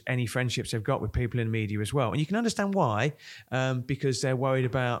disclose any friendships they've got with people in the media as well. And you can understand why, because they're worried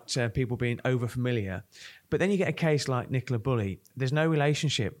about people being over-familiar. But then you get a case like Nicola Bulley. There's no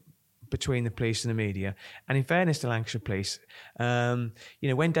relationship between the police and the media. And in fairness to Lancashire Police,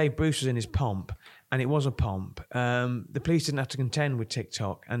 when Dave Bruce was in his pomp, and it was a pomp, the police didn't have to contend with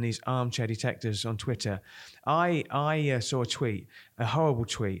TikTok and these armchair detectives on Twitter. I saw a tweet, a horrible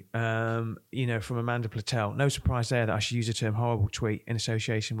tweet, from Amanda Platel. No surprise there that I should use the term horrible tweet in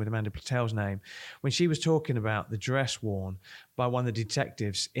association with Amanda Platel's name. When she was talking about the dress worn by one of the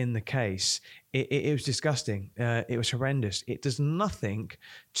detectives in the case, it was disgusting. It was horrendous. It does nothing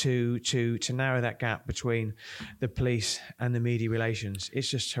to narrow that gap between the police and the media relations. It's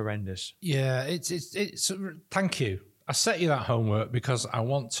just horrendous. Yeah, it's thank you. I set you that homework because I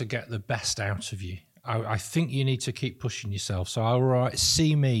want to get the best out of you. I think you need to keep pushing yourself. So I'll write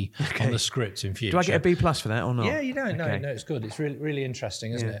 "see me" on the script in future. Do I get a B+ for that or not? Yeah, you don't. Okay. No, it's good. It's really, really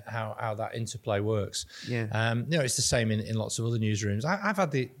interesting, isn't it? How that interplay works. Yeah. It's the same in lots of other newsrooms. I've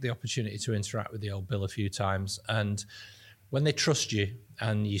had the opportunity to interact with the old Bill a few times, and when they trust you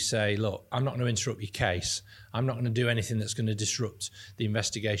and you say, "Look, I'm not going to interrupt your case. I'm not going to do anything that's going to disrupt the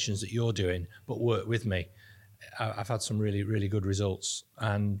investigations that you're doing, but work with me," I've had some really, really good results.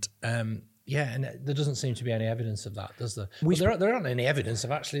 And and there doesn't seem to be any evidence of that, does there? There aren't any evidence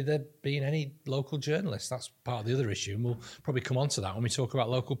of actually there being any local journalists. That's part of the other issue, and we'll probably come on to that when we talk about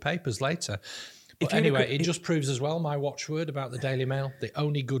local papers later. But anyway, it just proves as well my watchword about the Daily Mail. The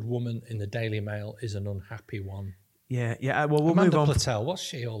only good woman in the Daily Mail is an unhappy one. Yeah. Well, we'll Amanda move on. Platel, what's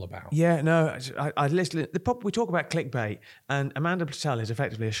she all about? Yeah, no, I listen. We talk about clickbait, and Amanda Platel is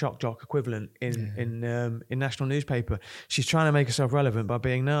effectively a shock jock equivalent in national newspaper. She's trying to make herself relevant by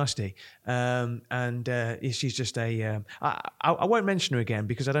being nasty, and she's just a. I won't mention her again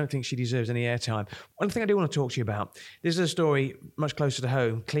because I don't think she deserves any airtime. One thing I do want to talk to you about. This is a story much closer to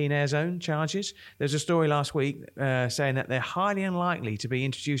home. Clean Air Zone charges. There's a story last week saying that they're highly unlikely to be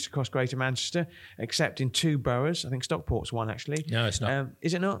introduced across Greater Manchester, except in 2 boroughs. I think Stockport's one, actually. No, it's not.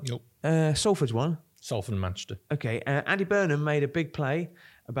 Is it not? Nope. Salford's one. Salford and Manchester. Okay. Andy Burnham made a big play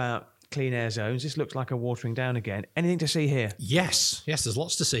about clean air zones. This looks like a watering down again. Anything to see here? Yes, there's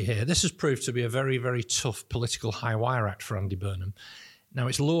lots to see here. This has proved to be a very, very tough political high-wire act for Andy Burnham. Now,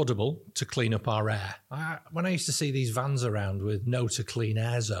 it's laudable to clean up our air. When I used to see these vans around with "No to Clean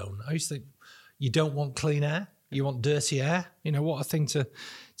Air Zone," I used to think, you don't want clean air? You want dirty air? What a thing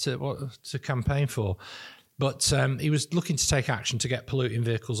to campaign for. But he was looking to take action to get polluting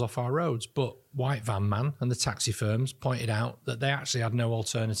vehicles off our roads. But White Van Man and the taxi firms pointed out that they actually had no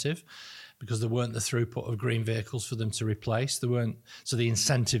alternative because there weren't the throughput of green vehicles for them to replace. So the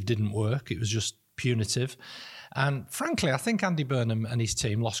incentive didn't work. It was just punitive. And frankly, I think Andy Burnham and his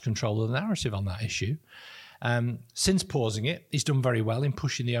team lost control of the narrative on that issue. Since pausing it, he's done very well in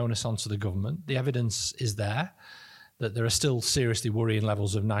pushing the onus onto the government. The evidence is there that there are still seriously worrying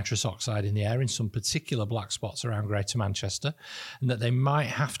levels of nitrous oxide in the air in some particular black spots around Greater Manchester, and that they might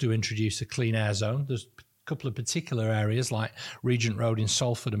have to introduce a clean air zone. There's a couple of particular areas like Regent Road in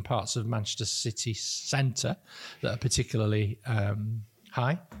Salford and parts of Manchester city centre that are particularly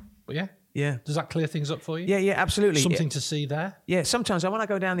high. But yeah, does that clear things up for you? Yeah, absolutely. Something to see there. Yeah, sometimes when I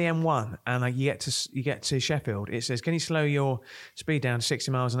go down the M1 and you get to Sheffield, it says, "Can you slow your speed down to 60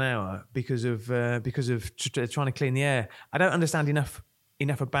 miles an hour because of trying to clean the air?" I don't understand enough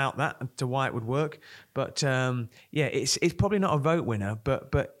about that to why it would work, but it's probably not a vote winner,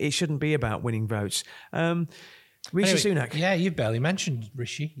 but it shouldn't be about winning votes. Rishi Sunak. Yeah, you barely mentioned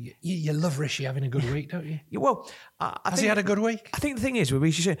Rishi. You love Rishi having a good week, don't you? Well, Has he had a good week? I think the thing is with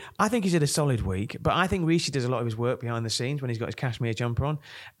Rishi Sunak, I think he's had a solid week, but I think Rishi does a lot of his work behind the scenes when he's got his cashmere jumper on,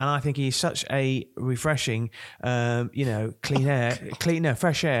 and I think he's such a refreshing, clean air,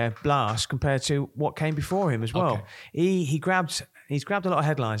 fresh air blast compared to what came before him as well. Okay. He's grabbed a lot of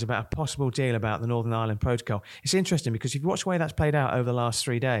headlines about a possible deal about the Northern Ireland Protocol. It's interesting because if you watch the way that's played out over the last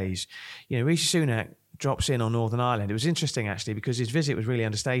 3 days, Rishi Sunak drops in on Northern Ireland. It was interesting actually because his visit was really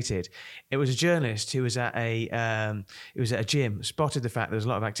understated. It was a journalist who was at a gym, spotted the fact there was a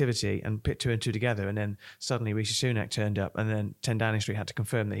lot of activity and put 2 and 2 together, and then suddenly Rishi Sunak turned up, and then 10 Downing Street had to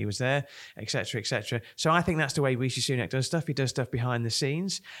confirm that he was there, etc., etc. So I think that's the way Rishi Sunak does stuff. He does stuff behind the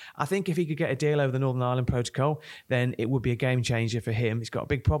scenes. I think if he could get a deal over the Northern Ireland Protocol, then it would be a game changer for him. He's got a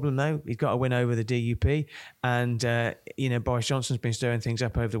big problem though. He's got to win over the DUP, and Boris Johnson's been stirring things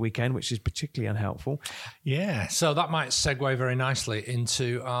up over the weekend, which is particularly unhelpful. Yeah, so that might segue very nicely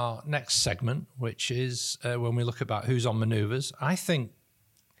into our next segment, which is when we look about who's on manoeuvres. I think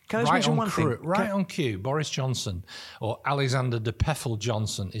on cue, Boris Johnson or Alexander de Peffel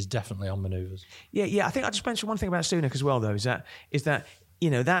Johnson is definitely on manoeuvres. Yeah. I think I just mentioned one thing about Sunak as well, though, is that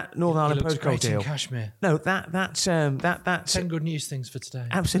that Northern Ireland Protocol deal. In Kashmir. No, that's 10 good news things for today.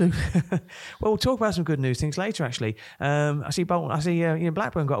 Absolutely. Well, we'll talk about some good news things later. Actually, I see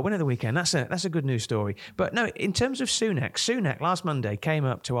Blackburn got a win at the weekend. That's a good news story. But no, in terms of Sunak last Monday came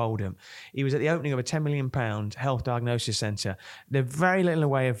up to Oldham. He was at the opening of a £10 million health diagnosis centre. There's very little in the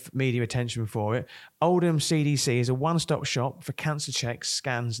way of media attention for it. Oldham CDC is a one-stop shop for cancer checks,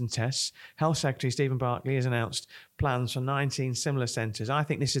 scans and tests. Health Secretary Stephen Bartlett has announced plans for 19 similar centres. I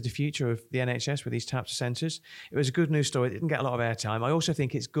think this is the future of the NHS with these types of centres. It was a good news story. It didn't get a lot of airtime. I also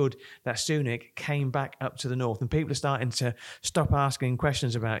think it's good that Sunak came back up to the north, and people are starting to stop asking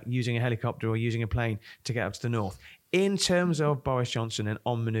questions about using a helicopter or using a plane to get up to the north. In terms of Boris Johnson and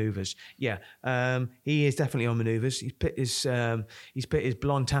on manoeuvres, he is definitely on manoeuvres. He's put his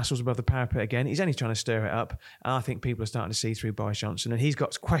blonde tassels above the parapet again. He's only trying to stir it up. And I think people are starting to see through Boris Johnson, and he's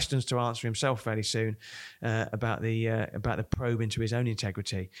got questions to answer himself fairly soon about the probe into his own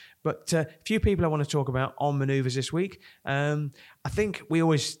integrity. But few people I want to talk about on manoeuvres this week. I think we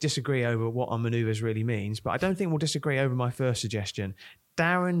always disagree over what on manoeuvres really means, but I don't think we'll disagree over my first suggestion.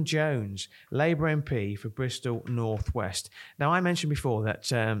 Darren Jones, Labour MP for Bristol North West. Now, I mentioned before that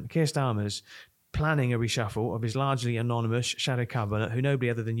Keir Starmer's planning a reshuffle of his largely anonymous shadow cabinet, who nobody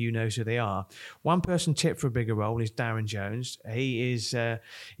other than you knows who they are. One person tipped for a bigger role is Darren Jones. He's an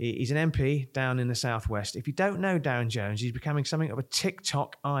MP down in the southwest. If you don't know Darren Jones, he's becoming something of a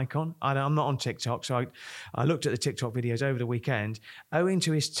TikTok icon. I'm not on TikTok, so I looked at the TikTok videos over the weekend. Owing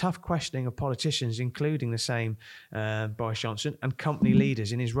to his tough questioning of politicians, including the same Boris Johnson, and company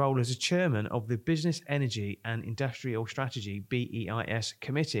leaders in his role as a chairman of the Business, Energy and Industrial Strategy, BEIS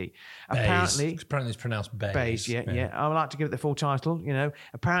Committee. Apparently it's pronounced Bays. Bays, yeah. I would like to give it the full title.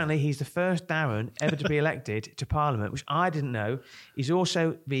 Apparently he's the first Darren ever to be elected to Parliament, which I didn't know. He's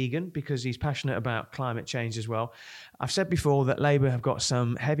also vegan because he's passionate about climate change as well. I've said before that Labour have got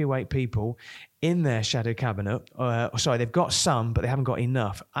some heavyweight people in their shadow cabinet. They've got some, but they haven't got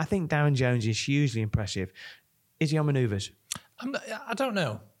enough. I think Darren Jones is hugely impressive. Is he on manoeuvres? I don't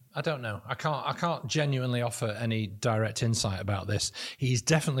know. I can't genuinely offer any direct insight about this. He's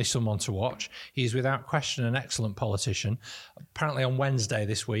definitely someone to watch. He's without question an excellent politician. Apparently on Wednesday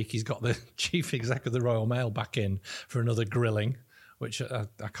this week, he's got the chief exec of the Royal Mail back in for another grilling, which I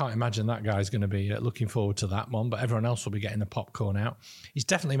can't imagine that guy's going to be looking forward to that one, but everyone else will be getting the popcorn out. He's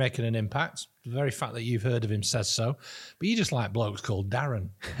definitely making an impact. The very fact that you've heard of him says so. But you just like blokes called Darren.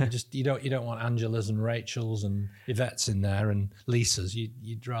 You don't want Angelas and Rachels and Yvette's in there and Lisas.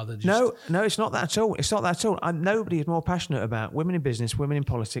 You'd rather just... No, it's not that at all. It's not that at all. Nobody is more passionate about women in business, women in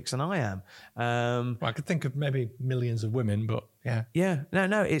politics than I am. Well, I could think of maybe millions of women, but yeah. Yeah.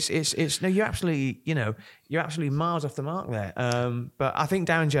 No, it's no, you're absolutely miles off the mark there. But I think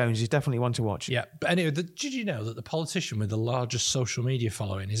Darren Jones is definitely one to watch. Yeah. But anyway, did you know that the politician with the largest social media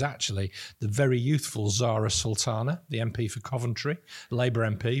following is actually the very youthful Zara Sultana, the MP for Coventry, Labour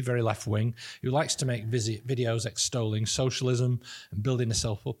MP, very left-wing, who likes to make videos extolling socialism and building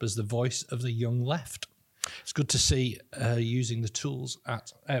herself up as the voice of the young left. It's good to see her using the tools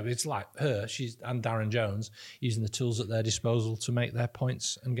it's like her, and Darren Jones using the tools at their disposal to make their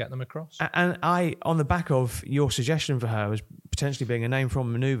points and get them across. And I, on the back of your suggestion for her as potentially being a name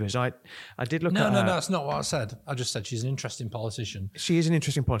from manoeuvres, I did look at her. No, that's not what I said. I just said she's an interesting politician. She is an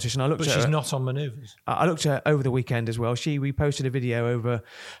interesting politician. But she's not on manoeuvres. I looked at her over the weekend as well. She reposted a video over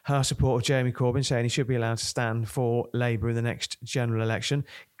her support of Jeremy Corbyn saying he should be allowed to stand for Labour in the next general election.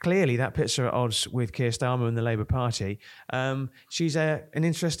 Clearly, that puts her at odds with Keir Starmer and the Labour Party. She's an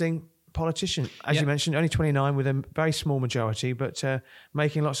interesting politician, as you mentioned, only 29 with a very small majority, but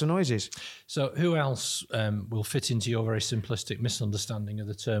making lots of noises. So who else will fit into your very simplistic misunderstanding of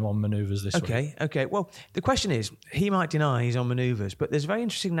the term on manoeuvres this week? Okay. Well, the question is, he might deny he's on manoeuvres, but there's a very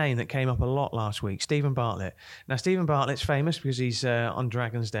interesting name that came up a lot last week, Stephen Bartlett. Now, Stephen Bartlett's famous because he's on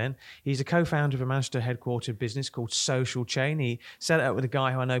Dragon's Den. He's a co-founder of a Manchester headquartered business called Social Chain. He set it up with a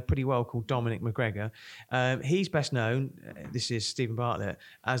guy who I know pretty well called Dominic McGregor. He's best known, this is Stephen Bartlett,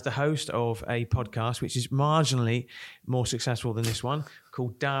 as the host of a podcast which is marginally more successful than this one,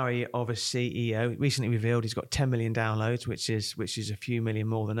 called Diary of a CEO. Recently revealed he's got 10 million downloads, which is a few million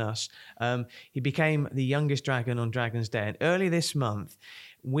more than us. He became the youngest dragon on Dragon's Den. Earlier this month,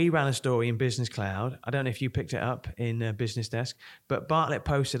 we ran a story in Business Cloud. I don't know if you picked it up in Business Desk, but Bartlett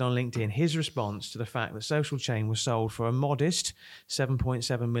posted on LinkedIn his response to the fact that Social Chain was sold for a modest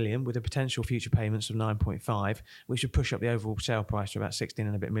 7.7 million with a potential future payments of 9.5, which would push up the overall sale price to about 16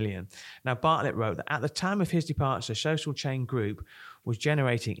 and a bit million. Now, Bartlett wrote that at the time of his departure, Social Chain Group was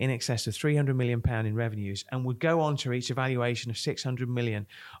generating in excess of £300 million in revenues and would go on to reach a valuation of 600 million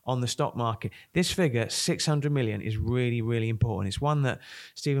on the stock market. This figure, 600 million, is really, really important. It's one that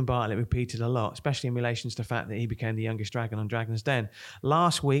Stephen Bartlett repeated a lot, especially in relation to the fact that he became the youngest dragon on Dragon's Den.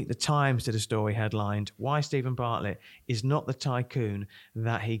 Last week, The Times did a story headlined, "Why Stephen Bartlett is not the tycoon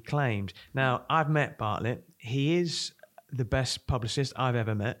that he claimed." Now, I've met Bartlett. He is the best publicist I've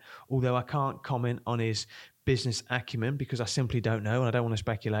ever met, although I can't comment on his business acumen because I simply don't know and I don't want to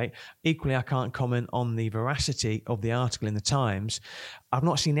speculate. Equally, I can't comment on the veracity of the article in The Times. I've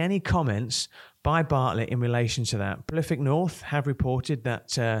not seen any comments by Bartlett in relation to that. Prolific North have reported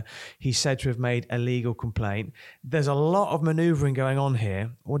that he's said to have made a legal complaint. There's a lot of manoeuvring going on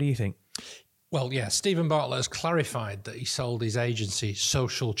here. What do you think? Well, yeah, Stephen Bartlett has clarified that he sold his agency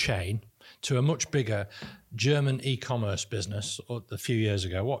Social Chain to a much bigger German e-commerce business a few years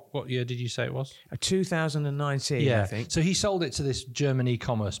ago. What year did you say it was? 2019, yeah. I think. So he sold it to this German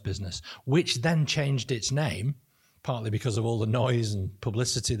e-commerce business, which then changed its name, partly because of all the noise and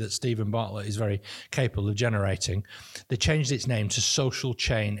publicity that Stephen Bartlett is very capable of generating. They changed its name to Social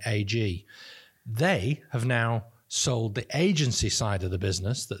Chain AG. They have now sold the agency side of the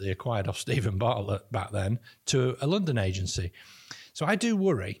business that they acquired off Stephen Bartlett back then to a London agency. So I do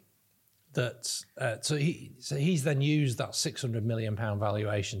worry that so he's then used that £600 million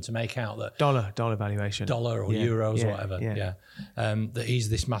valuation to make out that dollar valuation, dollar or euros or whatever, that he's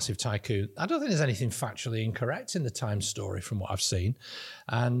this massive tycoon. I don't think there's anything factually incorrect in the Times story from what I've seen,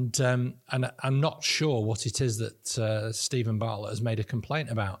 and I'm not sure what it is that Stephen Bartlett has made a complaint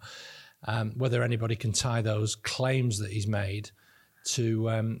about. Whether anybody can tie those claims that he's made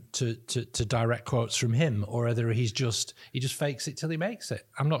to direct quotes from him, or whether he just fakes it till he makes it.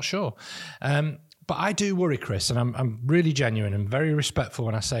 I'm not sure. But I do worry, Chris, and I'm really genuine and very respectful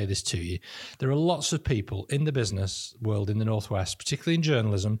when I say this to you. There are lots of people in the business world in the Northwest, particularly in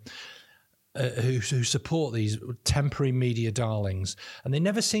journalism, who support these temporary media darlings, and they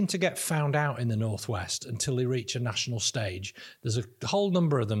never seem to get found out in the Northwest until they reach a national stage. There's a whole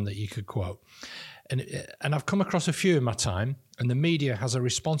number of them that you could quote. And I've come across a few in my time, and the media has a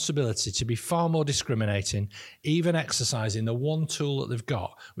responsibility to be far more discriminating, even exercising the one tool that they've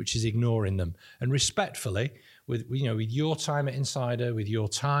got, which is ignoring them. And respectfully, with your time at Insider, with your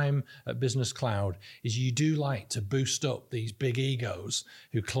time at Business Cloud, is you do like to boost up these big egos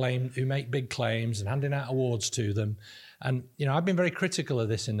who make big claims and handing out awards to them. And, I've been very critical of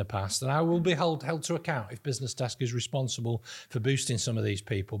this in the past, and I will be held to account if Business Desk is responsible for boosting some of these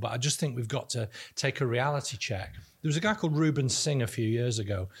people. But I just think we've got to take a reality check. There was a guy called Reuben Singh a few years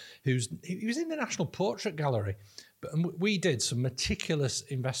ago he was in the National Portrait Gallery. But we did some meticulous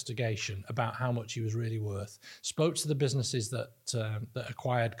investigation about how much he was really worth, spoke to the businesses that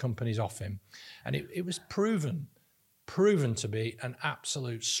acquired companies off him, and it was proven to be an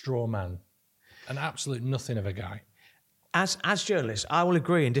absolute straw man, an absolute nothing of a guy. As journalists, I will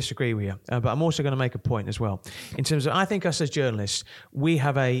agree and disagree with you, but I'm also going to make a point as well. In terms of, I think us as journalists, we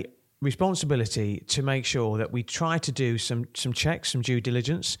have a responsibility to make sure that we try to do some checks, some due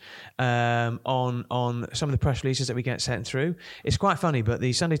diligence on some of the press releases that we get sent through. It's quite funny, but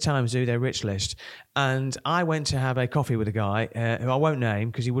the Sunday Times do their rich list, and I went to have a coffee with a guy who I won't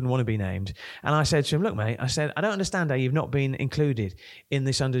name because he wouldn't want to be named, and I said to him, "Look, mate," I said, "I don't understand how you've not been included in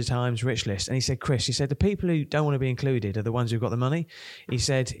the Sunday Times rich list." And he said, "Chris," he said, "the people who don't want to be included are the ones who've got the money." He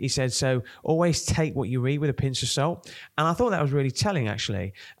said, "So always take what you read with a pinch of salt." And I thought that was really telling,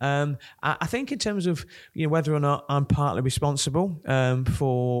 actually. I think in terms of whether or not I'm partly responsible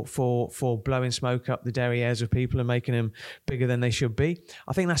for blowing smoke up the derrieres of people and making them bigger than they should be,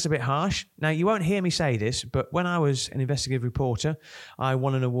 I think that's a bit harsh. Now, you won't hear me say this, but when I was an investigative reporter, I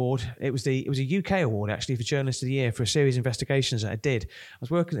won an award. It was a UK award, actually, for Journalist of the Year for a series of investigations that I did. I was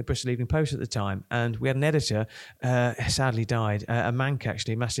working at the Bristol Evening Post at the time, and we had an editor, sadly died, a Manc,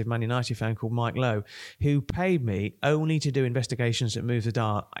 actually, a massive Man United fan called Mike Lowe, who paid me only to do investigations that moved the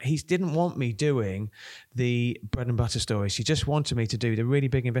dial. He didn't want me doing the bread and butter stories. He just wanted me to do the really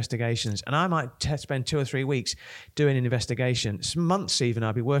big investigations. And I might spend 2 or 3 weeks doing an investigation, some months even.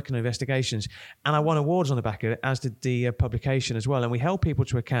 I'd be working on investigations. And I won awards on the back of it, as did the publication as well. And we held people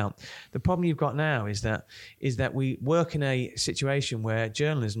to account. The problem you've got now is that we work in a situation where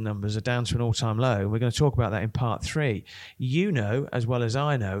journalism numbers are down to an all-time low. We're going to talk about that in part 3. You know, as well as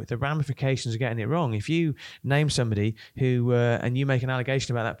I know, the ramifications of getting it wrong. If you name somebody who and you make an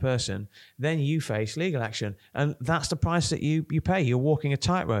allegation about that person, then you face legal action. And that's the price that you pay. You're walking a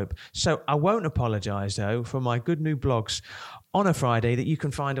tightrope. So I won't apologise, though, for my good news blogs on a Friday that you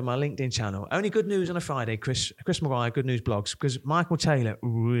can find on my LinkedIn channel. Only good news on a Friday, Chris Maguire, Good News Blogs, because Michael Taylor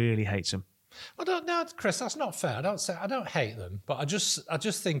really hates them. I don't know, Chris, that's not fair. I don't hate them, but I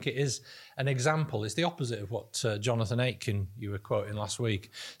just think it is an example. It's the opposite of what Jonathan Aitken, you were quoting last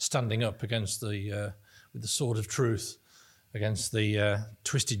week, standing up against with the sword of truth, against the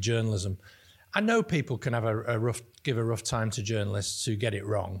twisted journalism. I know people can have give a rough time to journalists who get it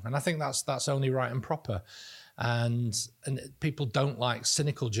wrong, and I think that's only right and proper. And people don't like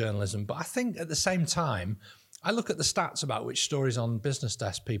cynical journalism, but I think at the same time, I look at the stats about which stories on Business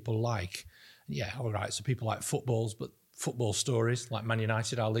Desk people like. Yeah, all right. So people like football stories, like Man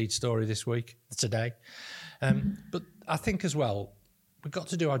United, our lead story today. But I think as well, we've got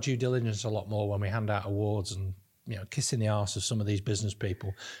to do our due diligence a lot more when we hand out awards and kissing the arse of some of these business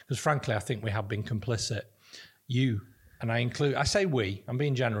people, because frankly, I think we have been complicit. You and I say we. I'm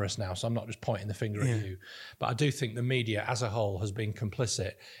being generous now, so I'm not just pointing the finger at you. But I do think the media as a whole has been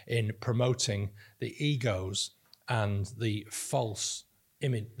complicit in promoting the egos and the false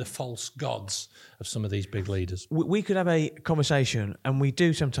image, the false gods of some of these big leaders. We could have a conversation, and we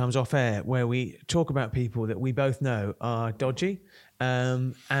do sometimes off air, where we talk about people that we both know are dodgy.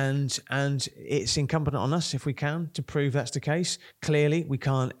 And it's incumbent on us, if we can, to prove that's the case. Clearly, we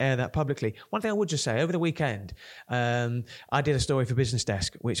can't air that publicly. One thing I would just say, over the weekend, I did a story for Business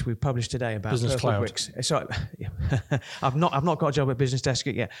Desk, which we published today about Business purple Cloud. bricks. Sorry, I've not got a job at Business Desk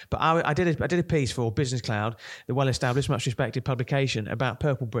yet, but I did a piece for Business Cloud, the well-established, much-respected publication, about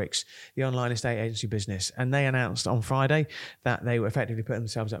Purple Bricks, the online estate agency business, and they announced on Friday that they were effectively putting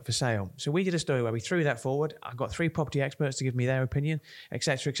themselves up for sale. So we did a story where we threw that forward. I got 3 property experts to give me their opinion,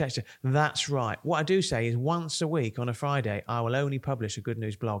 etc., etc. That's right. What I do say is once a week on a Friday, I will only publish a good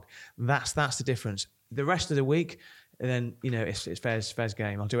news blog. That's the difference. The rest of the week, then it's fair's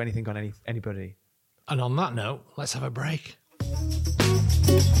game. I'll do anything on anybody. And on that note, let's have a break.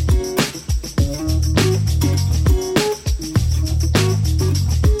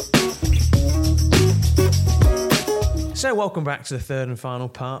 So welcome back to the third and final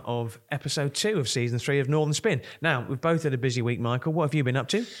part of episode 2 of season 3 of Northern Spin. Now, we've both had a busy week, Michael. What have you been up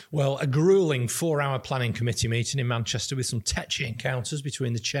to? Well, a gruelling 4-hour planning committee meeting in Manchester with some tetchy encounters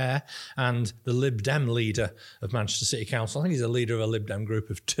between the chair and the Lib Dem leader of Manchester City Council. I think he's the leader of a Lib Dem group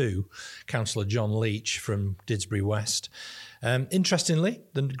of 2, Councillor John Leach from Didsbury West. Interestingly,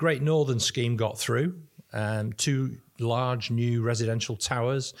 the Great Northern Scheme got through. 2 large new residential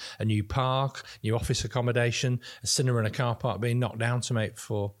towers, a new park, new office accommodation, a cinema and a car park being knocked down to make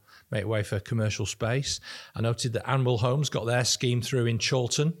way for commercial space. I noted that Anwell Homes got their scheme through in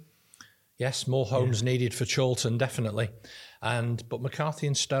Chorlton. Yes, more homes needed for Chorlton, definitely. But McCarthy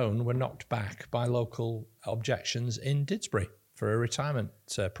and Stone were knocked back by local objections in Didsbury for a retirement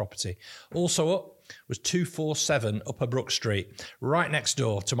property. Also up was 247 Upper Brook Street, right next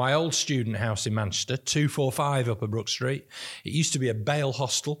door to my old student house in Manchester, 245 Upper Brook Street. It used to be a bail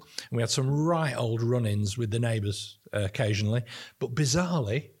hostel, and we had some right old run-ins with the neighbours occasionally. But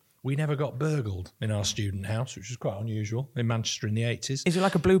bizarrely, we never got burgled in our student house, which was quite unusual in Manchester in the 80s. Is it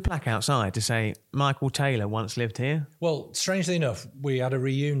like a blue plaque outside to say, Michael Taylor once lived here? Well, strangely enough, we had a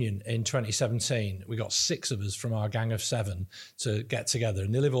reunion in 2017. We got 6 of us from our gang of 7 to get together.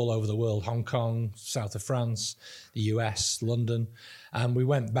 And they live all over the world, Hong Kong, south of France, the US, London. And we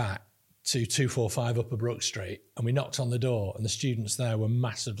went back to 245 Upper Brook Street and we knocked on the door and the students there were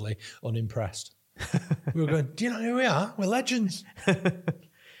massively unimpressed. We were going, do you know who we are? We're legends.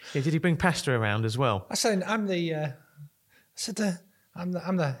 Yeah, did he bring pasta around as well? I said, I'm the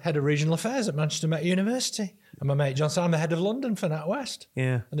head of regional affairs at Manchester Met University. And my mate John said, I'm the head of London for NatWest.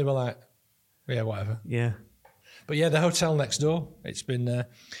 Yeah. And they were like, yeah, whatever. Yeah. But yeah, the hotel next door,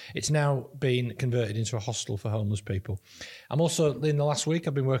 it's now been converted into a hostel for homeless people. I'm also, in the last week,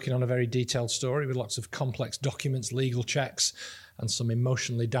 I've been working on a very detailed story with lots of complex documents, legal checks, and some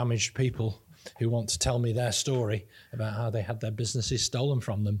emotionally damaged people who want to tell me their story about how they had their businesses stolen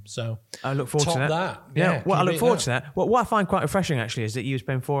from them. So I look forward to that. Yeah, well, I look forward to that. Well, what I find quite refreshing actually is that you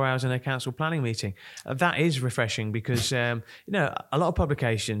spend 4 hours in a council planning meeting. That is refreshing because a lot of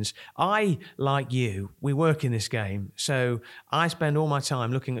publications. I, like you, we work in this game, so I spend all my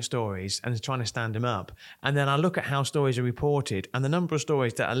time looking at stories and trying to stand them up, and then I look at how stories are reported and the number of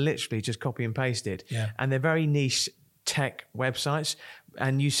stories that are literally just copy and pasted, and they're very niche tech websites.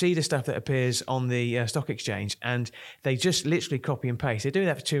 And you see the stuff that appears on the stock exchange and they just literally copy and paste. They do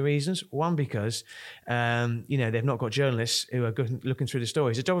that for 2 reasons. One, because, they've not got journalists who are looking through the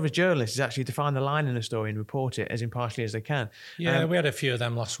stories. The job of a journalist is actually to find the line in a story and report it as impartially as they can. Yeah, we had a few of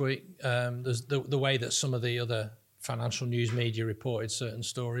them last week. There's the way that some of the other financial news media reported certain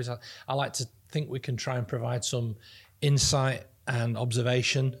stories. I like to think we can try and provide some insight and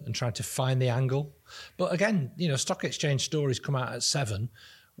observation and try to find the angle. But again, stock exchange stories come out at 7.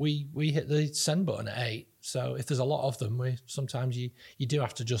 We hit the send button at 8. So if there's a lot of them, sometimes you do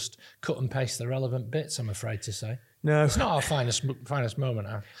have to just cut and paste the relevant bits, I'm afraid to say. No, it's not our finest moment.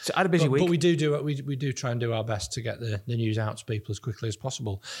 So I had a busy week, but we do try and do our best to get the news out to people as quickly as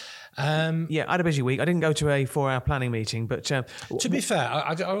possible. I had a busy week. I didn't go to a 4-hour planning meeting, but to be fair,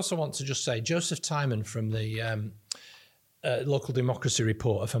 I also want to just say Joseph Timon from the local democracy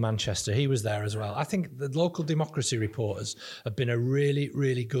reporter for Manchester, he was there as well. I think the local democracy reporters have been a really,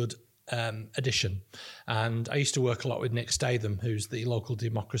 really good addition. And I used to work a lot with Nick Statham, who's the local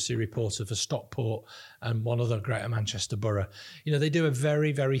democracy reporter for Stockport and one other Greater Manchester borough. They do a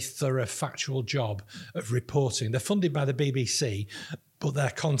very, very thorough, factual job of reporting. They're funded by the BBC, but their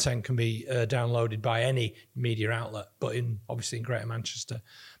content can be downloaded by any media outlet. But obviously in Greater Manchester,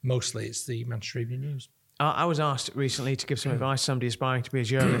 mostly it's the Manchester Evening News. I was asked recently to give some advice to somebody aspiring to be a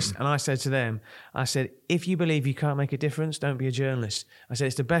journalist, and I said to them, if you believe you can't make a difference, don't be a journalist. I said,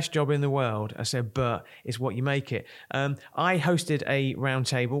 it's the best job in the world. I said, but it's what you make it. I hosted a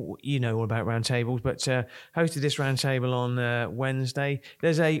roundtable. You know all about roundtables, but hosted this roundtable on Wednesday.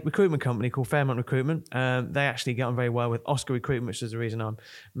 There's a recruitment company called Fairmont Recruitment. They actually get on very well with Oscar Recruitment, which is the reason I'm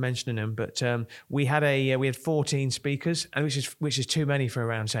mentioning them. But we had 14 speakers, and which is too many for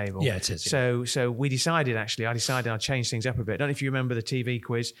a roundtable. Yeah, it is. So we decided. I decided I'd change things up a bit. I don't know if you remember the TV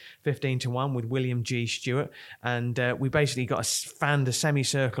quiz 15-1 with William G. Stewart, and we basically found a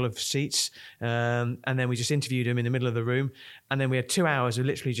semicircle of seats, and then we just interviewed him in the middle of the room, and then we had 2 hours of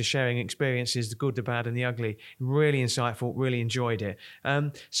literally just sharing experiences, the good, the bad, and the ugly. Really insightful. Really enjoyed it.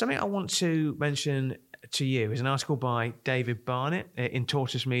 Something I want to mention to you is an article by David Bartlett in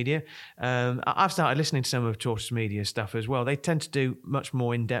Tortoise Media. I've started listening to some of Tortoise Media stuff as well. They tend to do much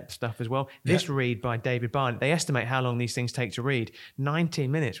more in-depth stuff as well. Yeah. This read by David Bartlett, they estimate how long these things take to read.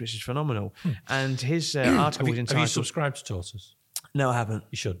 19 minutes, which is phenomenal. And his article was entitled... Have you subscribed to Tortoise? No, I haven't.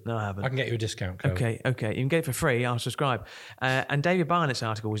 You should. No, I haven't. I can get you a discount code. Okay. You can get it for free. I'll subscribe. And David Barnett's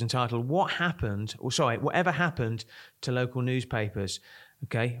article was entitled, Whatever Happened to Local Newspapers?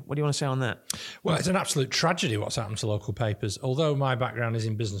 Okay, what do you want to say on that? Well, it's an absolute tragedy what's happened to local papers. Although my background is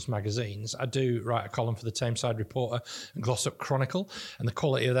in business magazines, I do write a column for the Tameside Reporter and Glossop Chronicle, and the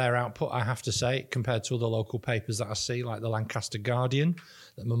quality of their output, I have to say, compared to other local papers that I see, like the Lancaster Guardian,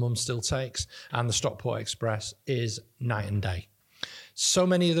 that my mum still takes, and the Stockport Express, is night and day. So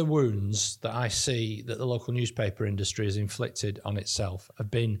many of the wounds that I see that the local newspaper industry has inflicted on itself have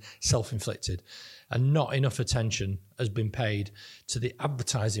been self-inflicted, and not enough attention has been paid to the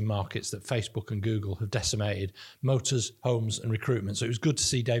advertising markets that Facebook and Google have decimated: motors, homes and recruitment. So it was good to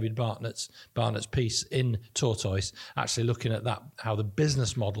see David Bartlett's piece in Tortoise actually looking at that, how the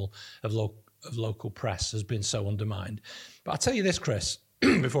business model of local press has been so undermined. But I'll tell you this, Chris,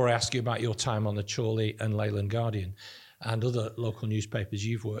 before I ask you about your time on the Chorley and Leyland Guardian and other local newspapers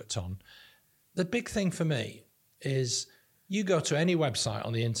you've worked on, the big thing for me is you go to any website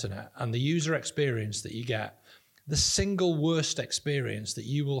on the internet and the user experience that you get, the single worst experience that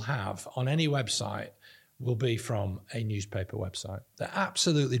you will have on any website will be from a newspaper website. They're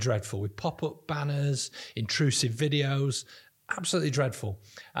absolutely dreadful, with pop-up banners, intrusive videos, absolutely dreadful.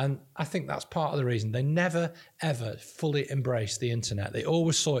 And I think that's part of the reason. They never, ever fully embraced the internet. They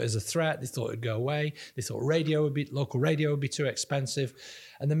always saw it as a threat. They thought it'd go away. They thought local radio would be too expensive.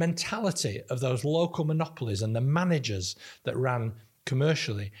 And the mentality of those local monopolies and the managers that ran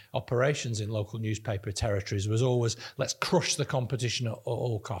commercially operations in local newspaper territories was always, let's crush the competition at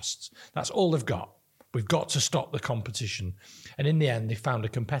all costs. That's all they've got. We've got to stop the competition. And in the end, they found a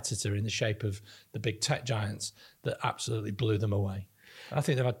competitor in the shape of the big tech giants that absolutely blew them away. I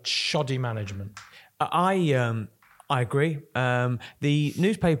think they've had shoddy management. I agree. The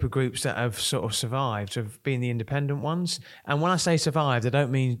newspaper groups that have sort of survived have been the independent ones. And when I say survived, I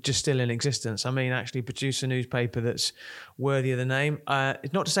don't mean just still in existence. I mean actually produce a newspaper that's worthy of the name.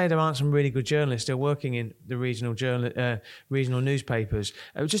 It's not to say there aren't some really good journalists still working in the regional newspapers.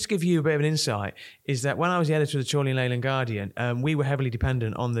 Just to give you a bit of an insight, is that when I was the editor of the Chorley and Leyland Guardian, we were heavily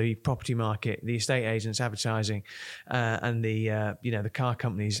dependent on the property market, the estate agents advertising, and the car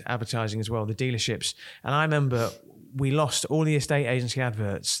companies advertising as well, the dealerships. And I remember we lost all the estate agency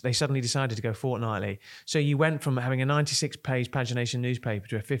adverts. They suddenly decided to go fortnightly. So you went from having a 96-page pagination newspaper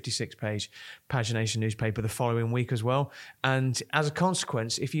to a 56-page pagination newspaper the following week as well. And as a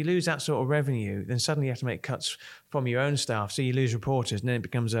consequence, if you lose that sort of revenue, then suddenly you have to make cuts from your own staff. So you lose reporters, and then it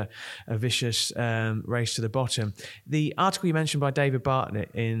becomes a vicious race to the bottom. The article you mentioned by David Bartlett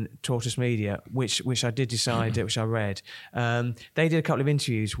in Tortoise Media, which I did decide, which I read, they did a couple of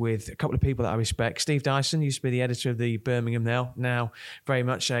interviews with a couple of people that I respect. Steve Dyson used to be the editor of the Birmingham now very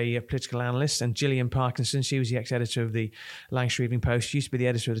much a political analyst, and Gillian Parkinson, she was the ex-editor of the Lancashire Evening Post, used to be the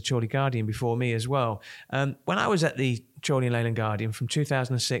editor of the Chorley Guardian before me as well. When I was at the Chorley and Leyland Guardian from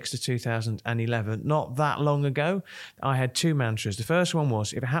 2006 to 2011, not that long ago, I had two mantras. The first one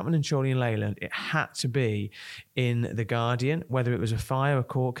was, if it happened in Chorley and Leyland, it had to be in the Guardian, whether it was a fire, a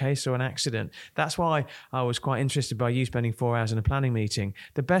court case or an accident. That's why I was quite interested by you spending 4 hours in a planning meeting.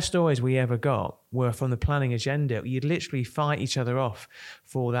 The best stories we ever got were from the planning agenda. You'd literally fight each other off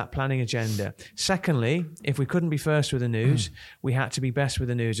for that planning agenda. Secondly, if we couldn't be first with the news, we had to be best with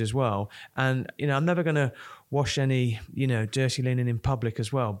the news as well. And, I'm never going to wash any, dirty linen in public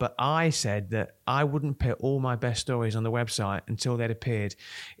as well. But I said that I wouldn't put all my best stories on the website until they'd appeared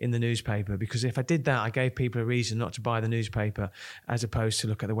in the newspaper, because if I did that, I gave people a reason not to buy the newspaper as opposed to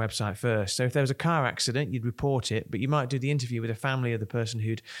look at the website first. So if there was a car accident, you'd report it, but you might do the interview with the family of the person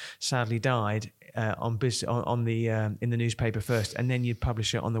who'd sadly died in the newspaper first, and then you'd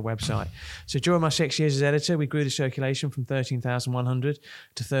publish it on the website. So during my 6 years as editor, we grew the circulation from 13,100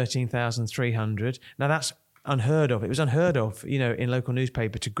 to 13,300. Now that's unheard of. It was unheard of, in local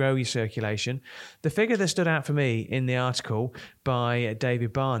newspaper to grow your circulation. The figure that stood out for me in the article by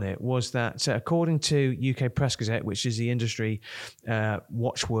David Barnett was that according to UK Press Gazette, which is the industry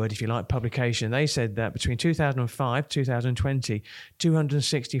watchword, if you like, publication, they said that between 2005 2020,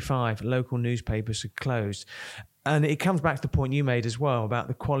 265 local newspapers had closed. And it comes back to the point you made as well about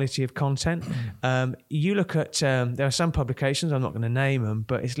the quality of content. You look at, there are some publications, I'm not going to name them,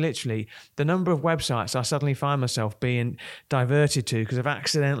 but it's literally the number of websites I suddenly find myself being diverted to because I've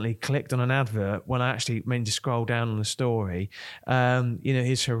accidentally clicked on an advert when I actually meant to scroll down on the story.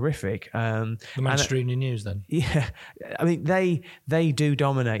 Is horrific. The mainstream news then? Yeah. I mean, they do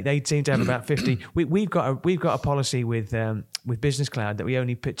dominate. They seem to have about 50. We've got a policy with with Business Cloud that we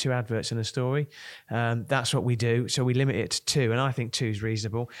only put 2 adverts in a story. That's what we do. So we limit it to 2, and I think 2 is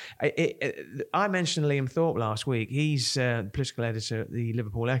reasonable. I mentioned Liam Thorpe last week. He's the political editor at the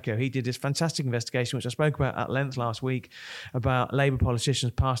Liverpool Echo. He did this fantastic investigation, which I spoke about at length last week, about Labour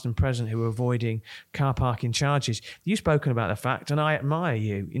politicians past and present who are avoiding car parking charges. You've spoken about the fact, and I admire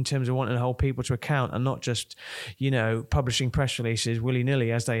you in terms of wanting to hold people to account and not just, publishing press releases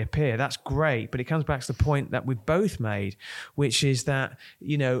willy-nilly as they appear. That's great, but it comes back to the point that we've both made, which is that,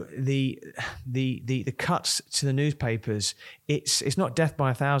 the cuts to the newspapers, it's not death by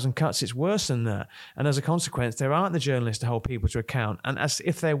 1,000 cuts, it's worse than that. And as a consequence, there aren't the journalists to hold people to account. And as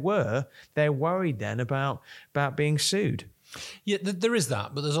if there were, they're worried then about being sued. Yeah, there is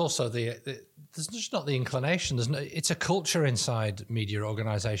that, but there's also there's just not the inclination. It's a culture inside media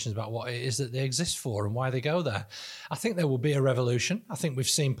organisations about what it is that they exist for and why they go there. I think there will be a revolution. I think we've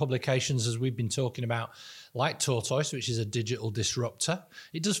seen publications, as we've been talking about, like Tortoise, which is a digital disruptor.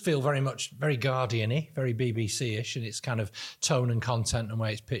 It does feel very Guardian-y, very BBC-ish in its kind of tone and content and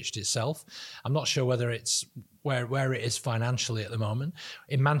way it's pitched itself. I'm not sure whether it's where it is financially at the moment.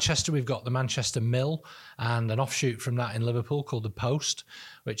 In Manchester, we've got the Manchester Mill and an offshoot from that in Liverpool called the Post,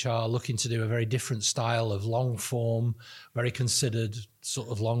 which are looking to do a very different style of long form, very considered sort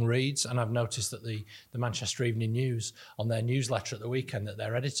of long reads. And I've noticed that the Manchester Evening News on their newsletter at the weekend that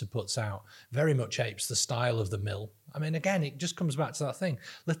their editor puts out very much apes the style of the Mill. I mean, again, it just comes back to that thing.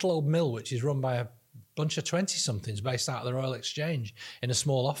 Little old Mill, which is run by a bunch of 20-somethings based out of the Royal Exchange in a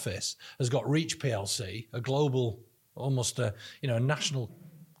small office, has got Reach PLC, a global, almost a national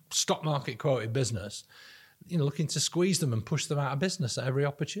stock market quoted business, looking to squeeze them and push them out of business at every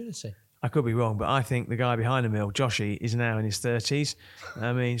opportunity. I could be wrong, but I think the guy behind the mill, Joshy, is now in his 30s.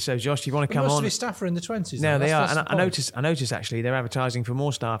 I mean, so Josh, you want to come on? Most of his staff are in the 20s. No, they are. And I noticed actually they're advertising for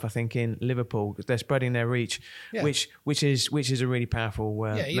more staff, I think, in Liverpool because they're spreading their reach, which is a really powerful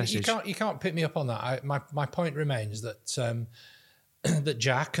message. You can't pick me up on that. My point remains that that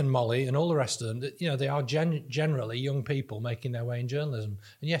Jack and Molly and all the rest of them, they are generally young people making their way in journalism.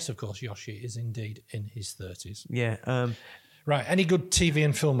 And yes, of course, Yoshi is indeed in his 30s. Yeah. Right. Any good TV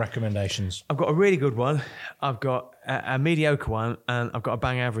and film recommendations? I've got a really good one. I've got a mediocre one, and I've got a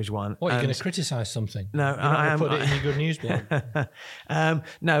bang average one. What, you're going to criticise something? No, I put it in your good news blog.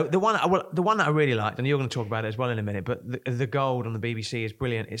 No, the one that I really liked, and you're going to talk about it as well in a minute. But the Gold on the BBC is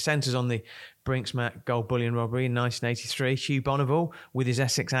brilliant. It centres on the Brinksmack gold bullion robbery in 1983. Hugh Bonneville, with his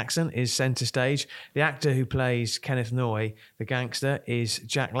Essex accent, is centre stage. The actor who plays Kenneth Noy, the gangster, is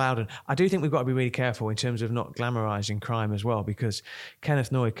Jack Loudon. I do think we've got to be really careful in terms of not glamorising crime as well, because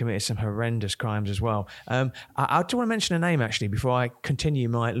Kenneth Noy committed some horrendous crimes as well. I do want to mention a name, actually, before I continue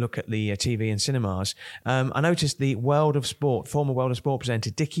my look at the TV and cinemas. I noticed the World of Sport, former World of Sport presenter,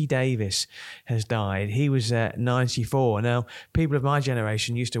 Dickie Davis, has died. He was 94. Now, people of my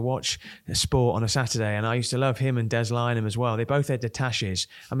generation used to watch sport on a Saturday, and I used to love him and Des Lynam as well. They both had the tashes.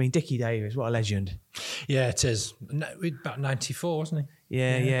 I mean, Dickie Davis, what a legend. Yeah, it is. About 94, wasn't he?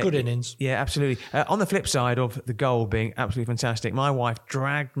 Yeah. Good innings. Yeah, absolutely. On the flip side of the Goal being absolutely fantastic, my wife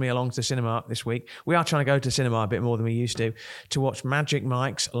dragged me along to the cinema this week. We are trying to go to the cinema a bit more than we used to watch Magic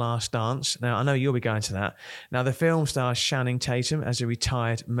Mike's Last Dance. Now, I know you'll be going to that. Now, the film stars Channing Tatum as a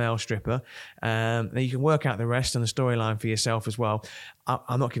retired male stripper. Now, you can work out the rest and the storyline for yourself as well.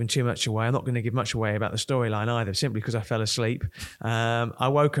 I'm not giving too much away. I'm not going to give much away about the storyline either, simply because I fell asleep. I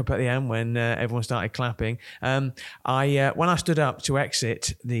woke up at the end when everyone started clapping. When I stood up to exit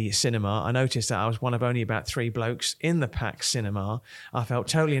the cinema, I noticed that I was one of only about 3 blokes in the packed cinema. I felt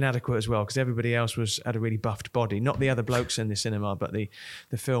totally inadequate as well, because everybody else had a really buffed body. Not the other blokes in the cinema, but the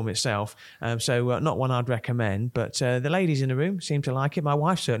film itself. So not one I'd recommend, but the ladies in the room seemed to like it. My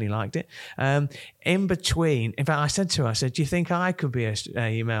wife certainly liked it. In between, in fact, I said to her, do you think I could be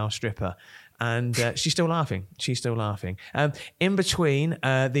a male stripper? And she's still laughing. In between,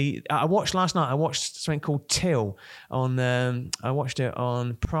 I watched last night. I watched something called Till on. I watched it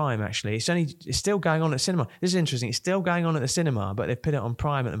on Prime. Actually, it's still going on at the cinema. This is interesting. It's still going on at the cinema, but they've put it on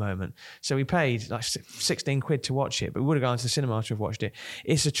Prime at the moment. So we paid like 16 quid to watch it, but we would have gone to the cinema to have watched it.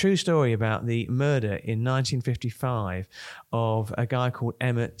 It's a true story about the murder in 1955 of a guy called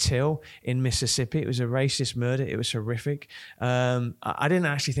Emmett Till in Mississippi. It was a racist murder. It was horrific. I didn't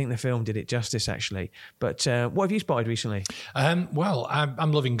actually think the film did it justice, actually. But what have you spotted recently? Well,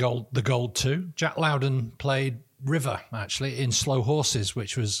 I'm loving The Gold too. Jack Loudon played River, actually, in Slow Horses,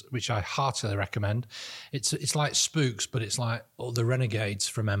 which I heartily recommend. It's like Spooks, but it's like all the renegades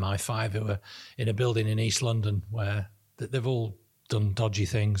from MI5 who are in a building in East London where they've all done dodgy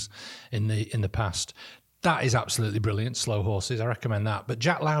things in the past. That is absolutely brilliant, Slow Horses. I recommend that. But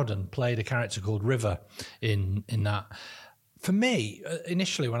Jack Loudon played a character called River in that. For me,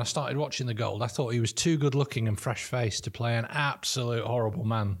 initially when I started watching The Gold, I thought he was too good looking and fresh faced to play an absolute horrible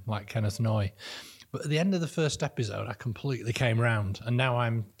man like Kenneth Noy. But at the end of the first episode, I completely came round, and now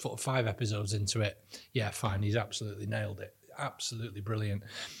I'm 5 episodes into it. Yeah, fine, he's absolutely nailed it. Absolutely brilliant.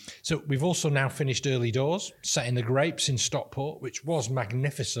 So we've also now finished Early Doors, set in the Grapes in Stockport, which was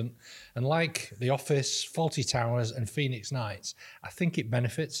magnificent. And like The Office, Fawlty Towers and Phoenix Nights, I think it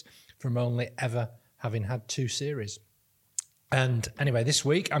benefits from only ever having had 2 series. And anyway, this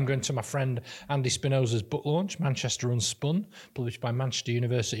week I'm going to my friend Andy Spinoza's book launch, Manchester Unspun, published by Manchester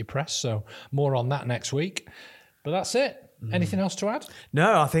University Press. So more on that next week. But that's it. Anything else to add?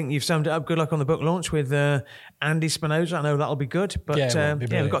 No, I think you've summed it up. Good luck on the book launch with Andy Spinoza. I know that'll be good. But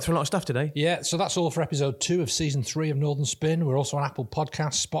we've got through a lot of stuff today. Yeah, so that's all for episode 2 of season 3 of Northern Spin. We're also on Apple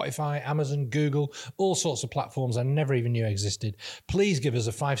Podcasts, Spotify, Amazon, Google, all sorts of platforms I never even knew existed. Please give us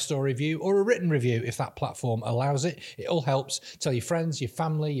a 5-star review or a written review if that platform allows it. It all helps. Tell your friends, your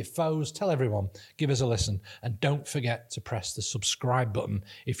family, your foes, tell everyone. Give us a listen. And don't forget to press the subscribe button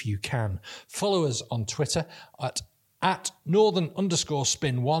if you can. Follow us on Twitter at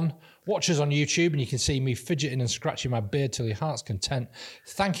Northern_Spin1. Watch us on YouTube and you can see me fidgeting and scratching my beard till your heart's content.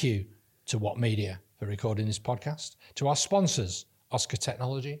 Thank you to What Media for recording this podcast, to our sponsors, Oscar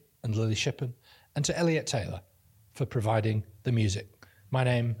Technology and Lily Shippen, and to Elliot Taylor for providing the music. My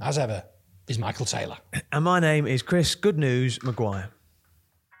name, as ever, is Michael Taylor. And my name is Chris Good News Maguire.